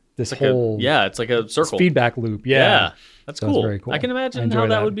this whole it's like a circle feedback loop. Yeah, that's cool. Very cool. I can imagine how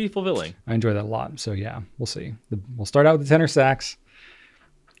that would be fulfilling. I enjoy that a lot. So yeah, we'll see. We'll start out with the tenor sax.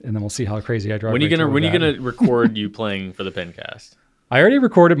 And then we'll see how crazy I drive. When are you gonna record you playing for the Pencast? I already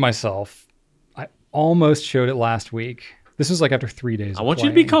recorded myself. I almost showed it last week. This was like after 3 days. I want you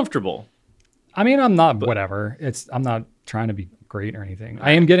to be comfortable. I mean, I'm not whatever. I'm not trying to be great or anything.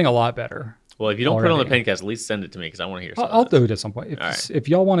 I am getting a lot better. Well, if you don't put it on the Pencast, at least send it to me because I want to hear. I'll do it at some point. If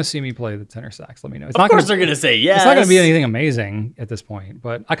y'all want to see me play the tenor sax, let me know. Of course, they're gonna say yes. It's not gonna be anything amazing at this point,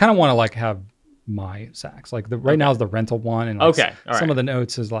 but I kind of want to like have my sax. Like right now is the rental one, and like some of the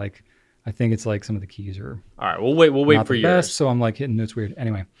notes is like. I think it's like some of the keys are. All right, we'll wait for yours. Best, so I'm like hitting notes weird.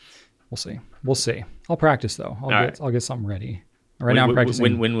 Anyway, we'll see. I'll practice though. I'll get something ready. Right now I'm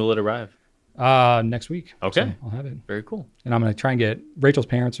practicing. When will it arrive? Next week. Okay, so I'll have it. Very cool. And I'm gonna try and get Rachel's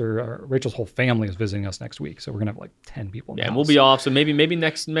parents or Rachel's whole family is visiting us next week, so we're gonna have like 10 people. Yeah, and we'll be off. So maybe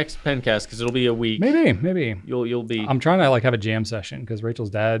next Pencast because it'll be a week. Maybe you'll be. I'm trying to like have a jam session because Rachel's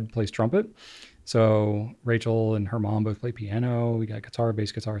dad plays trumpet. So Rachel and her mom both play piano. We got guitar,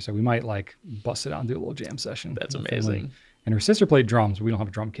 bass guitar. So we might like bust it out and do a little jam session. That's amazing. And her sister played drums, but we don't have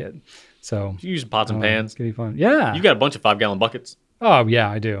a drum kit. So you use pots and pans. It's gonna be fun. Yeah. You got a bunch of 5-gallon buckets. Oh yeah,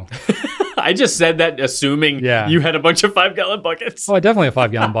 I do. I just said that assuming you had a bunch of 5-gallon buckets. Oh, I definitely have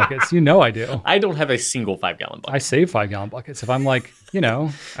 5-gallon buckets. You know I do. I don't have a single 5-gallon bucket. I save 5-gallon buckets. If I'm like,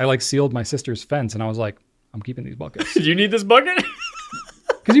 I like sealed my sister's fence and I was like, I'm keeping these buckets. Do you need this bucket?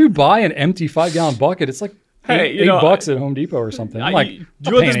 Because you buy an empty 5-gallon bucket, it's like $8 at Home Depot or something. I'm like, do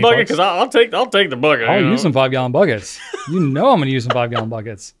you want this bucket? Because I'll take the bucket. I'll use some 5-gallon buckets. I'm going to use some 5-gallon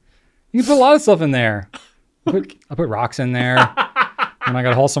buckets. You can put a lot of stuff in there. I put rocks in there, and I got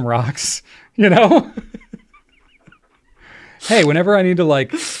to haul some rocks. Hey, whenever I need to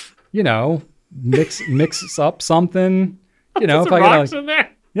like, mix up something, if I got rocks in there.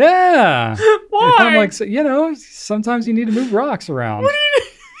 Yeah. Why? If I'm like, sometimes you need to move rocks around. What do you need?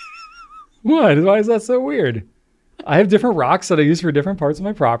 What? Why is that so weird? I have different rocks that I use for different parts of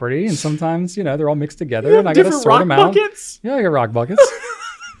my property, and sometimes, they're all mixed together, and I got to sort them out. Buckets? Yeah, I got rock buckets.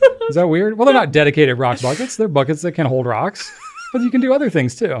 Is that weird? Well, they're not dedicated rock buckets. They're buckets that can hold rocks, but you can do other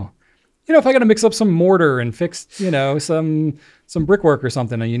things too. If I got to mix up some mortar and fix, some brickwork or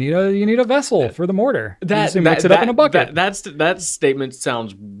something, and you need a vessel for the mortar. Mix it up in a bucket. That statement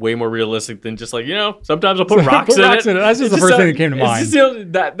sounds way more realistic than just like, sometimes I'll put rocks in it. That's just the first thing that came to mind.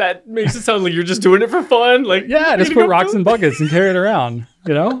 That makes it sound like you're just doing it for fun. Like, yeah, just put rocks in buckets and carry it around.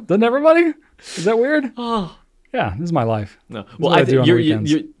 Doesn't everybody? Is that weird? Oh, yeah, this is my life. No, well,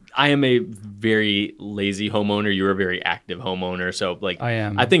 I am a very lazy homeowner. You're a very active homeowner. So like, I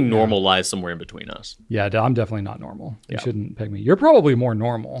am. I think normal lies somewhere in between us. Yeah, I'm definitely not normal. You shouldn't peg me. You're probably more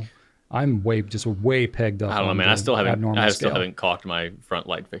normal. I'm way pegged up. I don't know, man. I still haven't caulked my front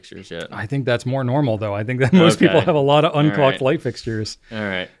light fixtures yet. I think that's more normal, though. I think that most people have a lot of uncaulked light fixtures. All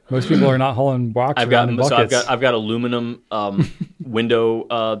right. Most people are not hauling rocks around in buckets. So I've got aluminum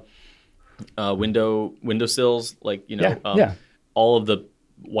window sills, like all of the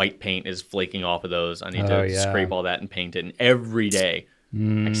white paint is flaking off of those. I need to scrape all that and paint it. And every day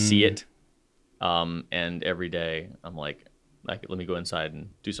I see it, and every day I'm like, let me go inside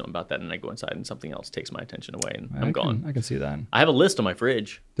and do something about that. And I go inside and something else takes my attention away, and I'm gone. I can see that. I have a list on my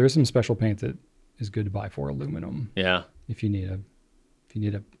fridge. There's some special paint that is good to buy for aluminum. Yeah. If you need a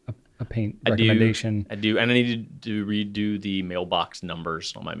paint recommendation. I do. And I need to redo the mailbox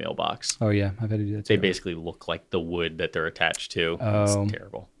numbers on my mailbox. Oh, yeah. I've had to do that too. They basically look like the wood that they're attached to. Oh. It's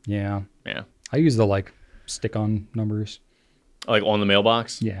terrible. Yeah. Yeah. I use the stick-on numbers. Like on the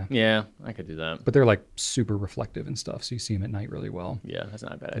mailbox? Yeah. Yeah, I could do that. But they're super reflective and stuff, so you see them at night really well. Yeah, that's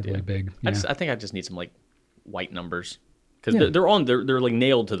not a bad they're idea. Really big. Yeah. I think I just need some white numbers because they're like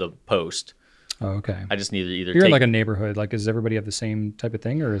nailed to the post. Oh, okay. I just need to either. You're in like a neighborhood. Like, does everybody have the same type of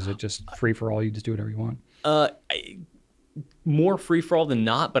thing, or is it just free for all? You just do whatever you want. More free for all than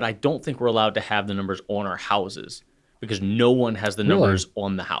not, but I don't think we're allowed to have the numbers on our houses. because no one has the numbers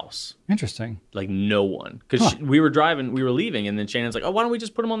on the house. Interesting. Like no one. Because we were leaving, and then Shannon's like, oh, why don't we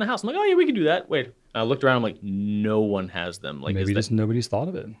just put them on the house? I'm like, oh, yeah, we can do that. Wait. I looked around, I'm like, no one has them. Like, maybe just nobody's thought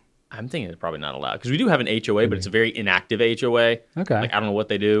of it. I'm thinking it's probably not allowed. Because we do have an HOA, but it's a very inactive HOA. Okay. Like, I don't know what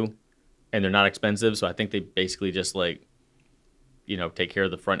they do, and they're not expensive, so I think they basically just, like, you know, take care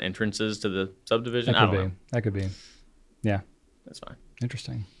of the front entrances to the subdivision. I don't know. That could be. Yeah. That's fine.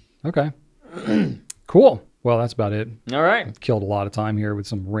 Interesting. Okay. Cool. Well, that's about it. All right. I've killed a lot of time here with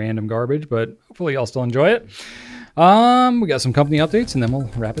some random garbage, but hopefully y'all still enjoy it. We got some company updates, and then we'll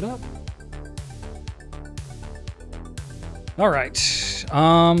wrap it up. All right.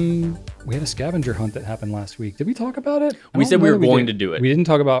 We had a scavenger hunt that happened last week. Did we talk about it? We said we were going to do it. We didn't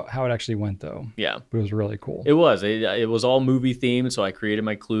talk about how it actually went, though. Yeah. But it was really cool. It was. It was all movie themed, so I created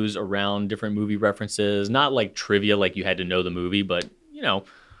my clues around different movie references. Not like trivia, like you had to know the movie, but, you know,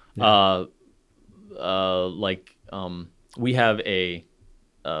 we have a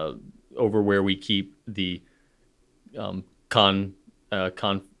over where we keep the Con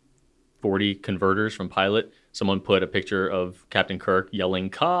 40 converters from Pilot. Someone put a picture of Captain Kirk yelling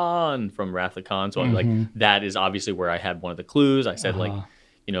 "Khan" from Wrath of Khan. So I'm like, that is obviously where I had one of the clues. I said like,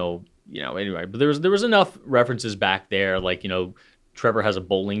 anyway. But there was enough references back there. Like, you know, Trevor has a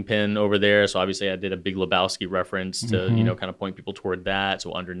bowling pin over there. So obviously I did a Big Lebowski reference to, you know, kind of point people toward that.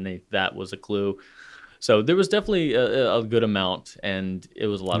 So underneath that was a clue. So there was definitely a good amount, and it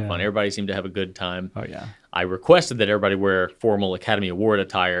was a lot of fun. Everybody seemed to have a good time. Oh, yeah. I requested that everybody wear formal Academy Award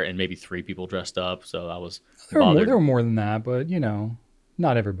attire, and maybe 3 people dressed up. So I was bothered. There were more than that, but, you know,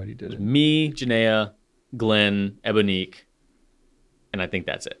 not everybody did it. Me, Janaea, Glenn, Ebonique, and I think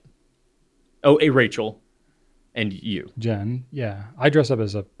that's it. Oh, Rachel, and you. Jen, yeah. I dressed up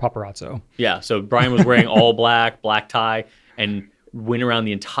as a paparazzo. Yeah, so Brian was wearing all black tie, and went around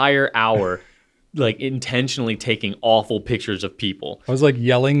the entire hour like intentionally taking awful pictures of people. I was like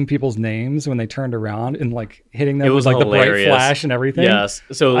yelling people's names when they turned around and like hitting them with like hilarious. The bright flash and everything. Yes.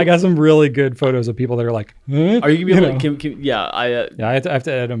 So I got some really good photos of people that are like, huh? Are you gonna be able to, I have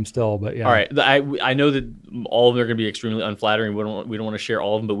to edit them still, but yeah. All right. I know that all of them are going to be extremely unflattering. We don't want to share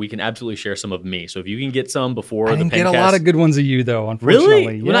all of them, but we can absolutely share some of me. So if you can get some before the Pencast. I didn't get a lot of good ones of you though, unfortunately.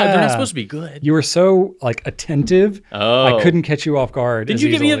 Really? Yeah. They're not supposed to be good. You were so like attentive. Oh. I couldn't catch you off guard. Did you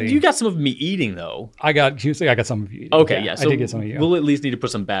give me you got some of me eating though? I got some of you eating. Okay, yeah. So I did get some of you. We'll at least need to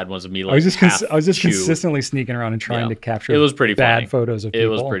put some bad ones of me. Like I was just consistently sneaking around and trying to capture. It was pretty bad funny. Photos of people. It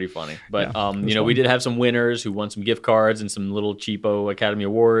was pretty funny, but you know, we did have some winners who won some gift cards and some little cheapo Academy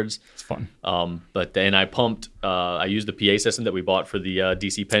Awards. It's fun. But then I pumped. I used the PA system that we bought for the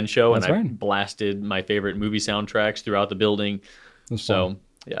DC Pen show, and I blasted my favorite movie soundtracks throughout the building. So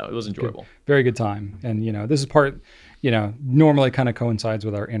yeah, it was enjoyable. Very good time, and you know, this is part. You know, normally kind of coincides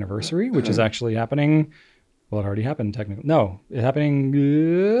with our anniversary, which is actually happening. Well, it already happened technically. No, it's happening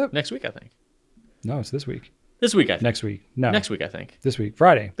next week, I think. No, it's this week. This week, I think. Next week. No. Next week, I think. This week.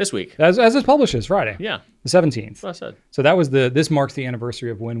 Friday. This week. As it publishes, Friday. Yeah. The 17th. That's what I said. So that was this marks the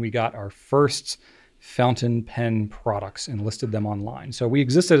anniversary of when we got our first fountain pen products and listed them online. So we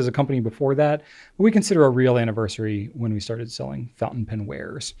existed as a company before that, but we consider a real anniversary when we started selling fountain pen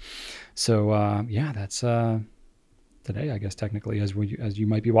wares. So yeah, that's today, I guess, technically, as you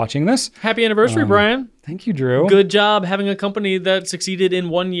might be watching this. Happy anniversary, Brian. Thank you, Drew. Good job having a company that succeeded in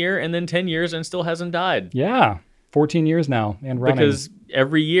 1 year and then 10 years and still hasn't died. Yeah, 14 years now and running. Because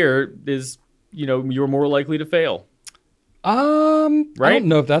every year is, you know, you're more likely to fail. Right? I don't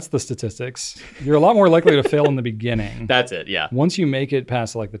know if that's the statistics. You're a lot more likely to fail in the beginning. That's it, yeah. Once you make it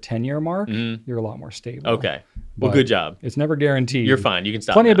past like the 10-year mark, you're a lot more stable. Okay. Well, good job. It's never guaranteed. You're fine. You can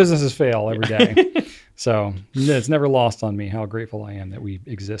stop. Plenty of businesses fail every day. So it's never lost on me how grateful I am that we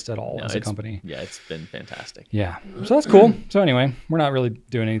exist at all as a company. Yeah, it's been fantastic. Yeah. So that's cool. So anyway, we're not really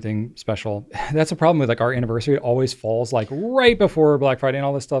doing anything special. That's a problem with like our anniversary. It always falls like right before Black Friday and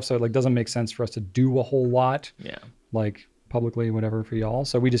all this stuff. So it like doesn't make sense for us to do a whole lot. Yeah. Like publicly, whatever for y'all.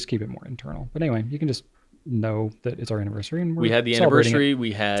 So we just keep it more internal. But anyway, you can just know that it's our anniversary, and we had the anniversary.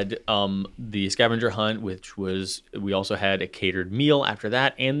 We had the scavenger hunt, which was, we also had a catered meal after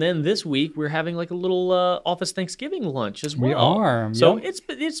that, and then this week we're having like a little office Thanksgiving lunch as well. We are. So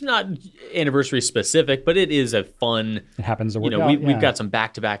it's not anniversary specific, but it is a fun. It happens to work. You know, we've got some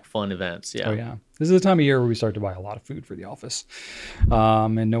back-to-back fun events. Yeah. Oh yeah. This is the time of year where we start to buy a lot of food for the office,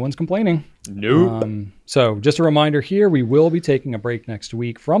 and no one's complaining. Nope. So just a reminder here, we will be taking a break next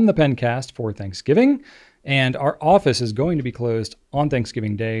week from the Pencast for Thanksgiving. And our office is going to be closed on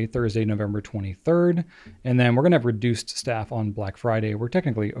Thanksgiving Day, Thursday, November 23rd. And then we're going to have reduced staff on Black Friday. We're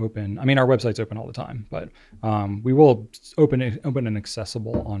technically open. I mean, our website's open all the time, but we will open and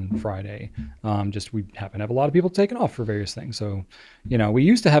accessible on Friday. Just we happen to have a lot of people taking off for various things. So, you know, we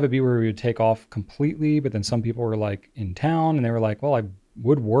used to have it be where we would take off completely, but then some people were like in town and they were like, well, I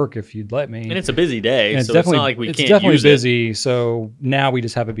would work if you'd let me. And it's a busy day, and so it's not like we can't use it. It's definitely busy. So now we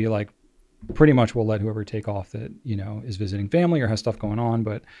just have it be like, pretty much we'll let whoever take off that, you know, is visiting family or has stuff going on,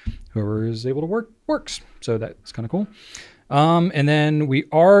 but whoever is able to work works. So that's kind of cool. And then we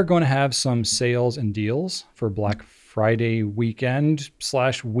are going to have some sales and deals for Black Friday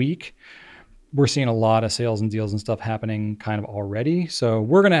weekend/week. We're seeing a lot of sales and deals and stuff happening kind of already. So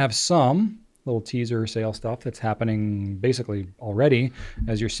we're going to have some little teaser sale stuff that's happening basically already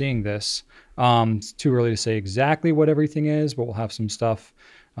as you're seeing this. It's too early to say exactly what everything is, but we'll have some stuff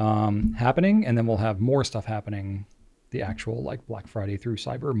happening, and then we'll have more stuff happening the actual like Black Friday through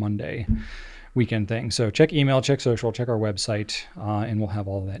Cyber Monday weekend thing. So check email, check social, check our website, and we'll have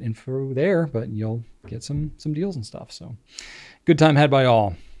all that info there, but you'll get some deals and stuff. So good time had by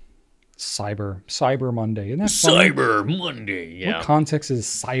all. Cyber Monday. Isn't that funny? Cyber Monday, yeah. What context is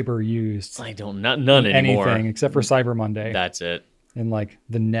cyber used? I don't, none anymore. Anything except for Cyber Monday. That's it. And like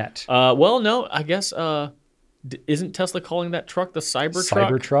the net. Well, no, I guess, isn't Tesla calling that truck the Cybertruck?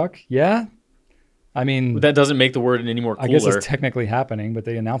 Cybertruck, yeah. I mean, that doesn't make the word any more cooler. I guess it's technically happening, but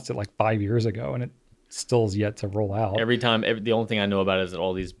they announced it like 5 years ago, and it still is yet to roll out. The only thing I know about it is that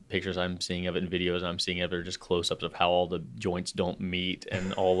all these pictures I'm seeing of it and videos I'm seeing of it are just close-ups of how all the joints don't meet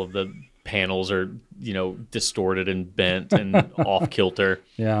and all of the panels are, you know, distorted and bent and off kilter.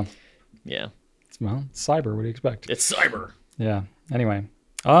 Yeah. Yeah. Well, it's cyber. What do you expect? It's cyber. Yeah. Anyway.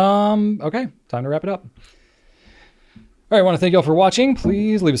 Okay. Time to wrap it up. All right, I want to thank you all for watching.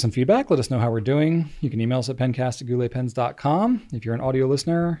 Please leave us some feedback. Let us know how we're doing. You can email us at pencast@gouletpens.com. If you're an audio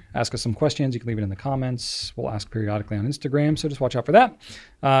listener, ask us some questions. You can leave it in the comments. We'll ask periodically on Instagram, so just watch out for that.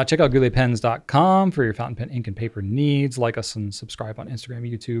 Check out gouletpens.com for your fountain pen, ink, and paper needs. Like us and subscribe on Instagram,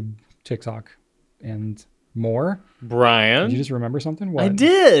 YouTube, TikTok, and more. Brian. Did you just remember something? What? I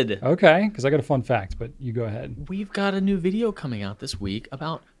did. Okay, because I got a fun fact, but you go ahead. We've got a new video coming out this week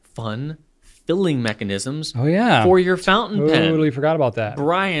about fun filling mechanisms for your fountain pen. Totally forgot about that.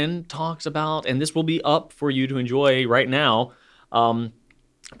 Brian talks about, and this will be up for you to enjoy right now,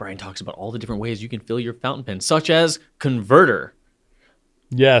 Brian talks about all the different ways you can fill your fountain pen, such as converter.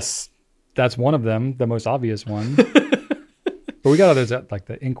 Yes, that's one of them, the most obvious one. But we got others like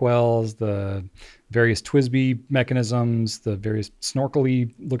the inkwells, the various TWSBI mechanisms, the various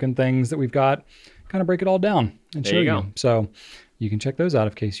snorkely looking things that we've got. Kind of break it all down and show you. So you can check those out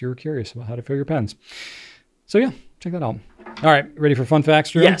in case you're curious about how to fill your pens. So yeah, check that out. All right, ready for fun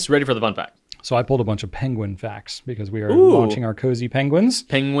facts, Drew? Yes, ready for the fun fact. So I pulled a bunch of penguin facts because we are launching our Cozy Penguins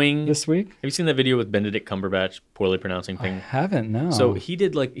this week. Have you seen that video with Benedict Cumberbatch poorly pronouncing penguin? I haven't, no. So he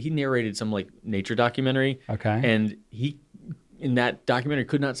narrated some like nature documentary. Okay. And he, in that documentary,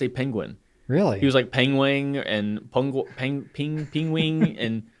 could not say penguin. Really? He was like penguin and ping-wing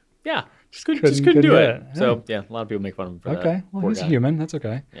and yeah. Just couldn't do it. Hey. So, yeah, a lot of people make fun of him for that. Okay, well, he's a human. That's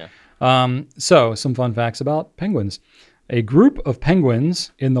okay. Yeah. So, some fun facts about penguins. A group of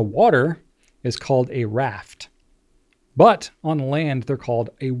penguins in the water is called a raft. But on land, they're called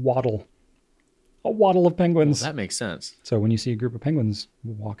a waddle. A waddle of penguins. Well, that makes sense. So, when you see a group of penguins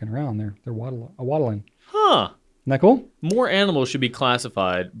walking around, they're waddling. Huh. Isn't that cool? More animals should be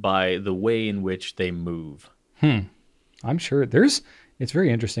classified by the way in which they move. I'm sure it's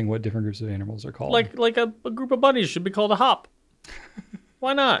very interesting what different groups of animals are called. Like a group of bunnies should be called a hop.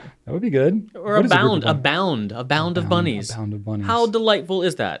 Why not? That would be good. Or a bound of bunnies. A bound of bunnies. How delightful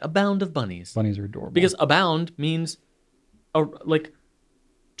is that? A bound of bunnies. Bunnies are adorable. Because abound means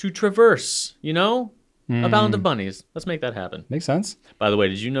to traverse, you know? A bound of bunnies. Let's make that happen. Makes sense. By the way,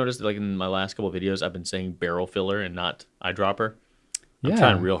 did you notice that, like in my last couple of videos, I've been saying barrel filler and not eyedropper? I'm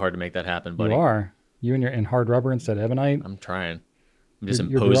trying real hard to make that happen, buddy. You are. You and you're in hard rubber instead of ebonite. I'm trying. I'm just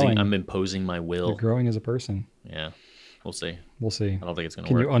imposing. I'm imposing my will. You're growing as a person. Yeah, we'll see. We'll see. I don't think it's going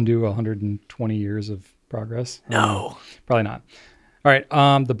to work. Can you undo 120 years of progress? No, probably not. All right.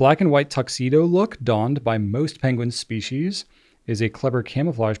 The black and white tuxedo look donned by most penguin species is a clever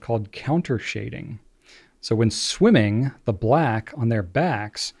camouflage called counter shading. So when swimming, the black on their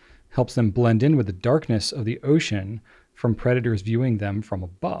backs helps them blend in with the darkness of the ocean from predators viewing them from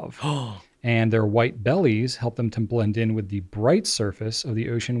above. And their white bellies help them to blend in with the bright surface of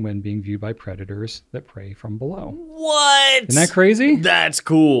the ocean when being viewed by predators that prey from below. What? Isn't that crazy? That's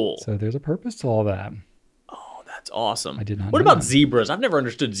cool. So there's a purpose to all that. Oh, that's awesome. I did not know What about that. zebras? I've never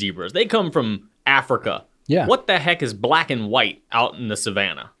understood zebras. They come from Africa. Yeah. What the heck is black and white out in the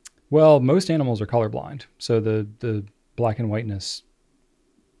savannah? Well, most animals are colorblind, so the black and whiteness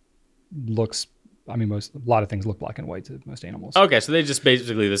looks. I mean, a lot of things look black and white to most animals. Okay, so they just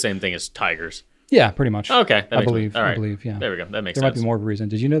basically the same thing as tigers. Yeah, pretty much. Okay, I believe. All right. I believe. Yeah. There we go. That makes there sense. might be more of a reason.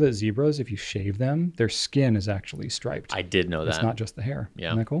 Did you know that zebras, if you shave them, their skin is actually striped? I did know that. It's not just the hair. Yeah.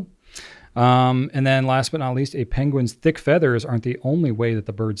 Isn't that cool? And then last but not least, a penguin's thick feathers aren't the only way that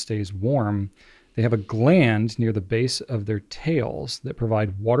the bird stays warm. They have a gland near the base of their tails that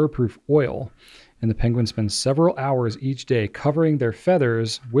provide waterproof oil. And the penguin spends several hours each day covering their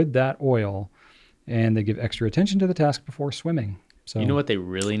feathers with that oil. And they give extra attention to the task before swimming. So, you know what they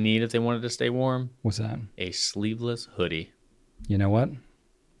really need if they wanted to stay warm? What's that? A sleeveless hoodie. You know what?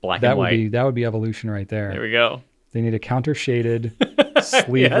 Black and white. That would be evolution right there. There we go. They need a counter-shaded,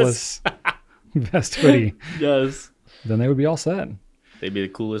 sleeveless vest hoodie. Yes. Then they would be all set. They'd be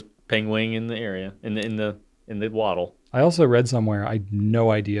the coolest penguin in the area, in the waddle. I also read somewhere, I had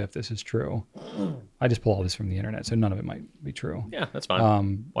no idea if this is true. I just pull all this from the internet, so none of it might be true. Yeah, that's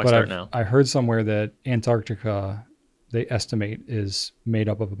fine. Why but start now? I heard somewhere that Antarctica, they estimate, is made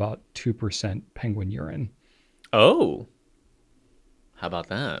up of about 2% penguin urine. Oh. How about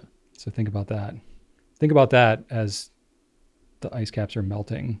that? So think about that. Think about that as the ice caps are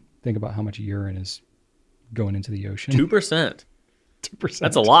melting. Think about how much urine is going into the ocean. 2%. 2%.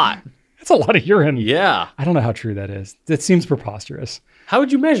 That's a lot. That's a lot of urine. Yeah. I don't know how true that is. That seems preposterous. How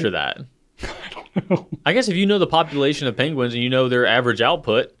would you measure that? I don't know. I guess if you know the population of penguins and you know their average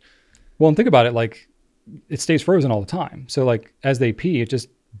output. Well, and think about it, like, it stays frozen all the time. So, like, as they pee, it just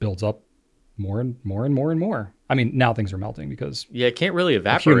builds up more and more and more and more. I mean, now things are melting because Yeah, it can't really of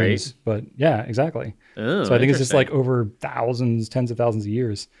evaporate. humans, but yeah, exactly. Oh, So I think it's just interesting. like over thousands, tens of thousands of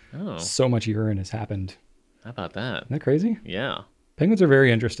years. Oh, So much urine has happened. how about that? Isn't that crazy? Yeah. Penguins are very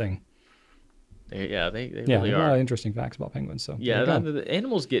interesting. They really There's a lot are. of interesting facts about penguins. So Yeah, there you go. the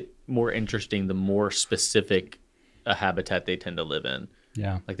animals get more interesting the more specific a habitat they tend to live in.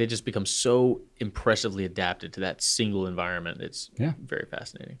 Yeah. Like they just become so impressively adapted to that single environment. It's Yeah. very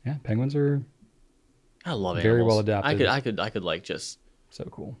fascinating. Yeah. Penguins are I love animals. Very well adapted. I could like just. so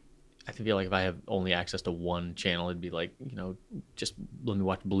cool. I feel like if I have only access to one channel, it'd be like, just let me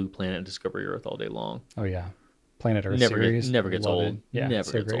watch Blue Planet and Discovery Earth all day long. Oh yeah. Planet Earth Never series. gets Love old. it. Yeah. Never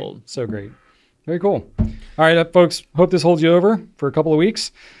so gets great. old. So great. Very cool. All right, folks. Hope this holds you over for a couple of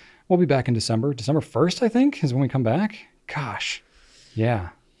weeks. We'll be back in December. December 1st, I think, is when we come back. Gosh. Yeah.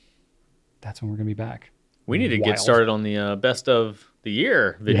 That's when we're going to be back. We need to Wild. get started on the best of the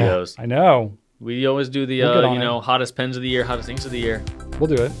year Yeah, videos. I know. We always do the We'll get on hottest pens of the year, hottest inks of the year. We'll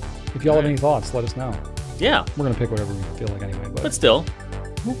do it. If y'all have any thoughts, let us know. Yeah, We're going to pick whatever we feel like anyway. but still,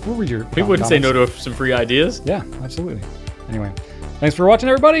 We'll read your we wouldn't say comments. no to some free ideas. Yeah, absolutely. Anyway, thanks for watching,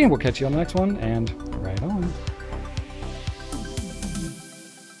 everybody. We'll catch you on the next one. And right on.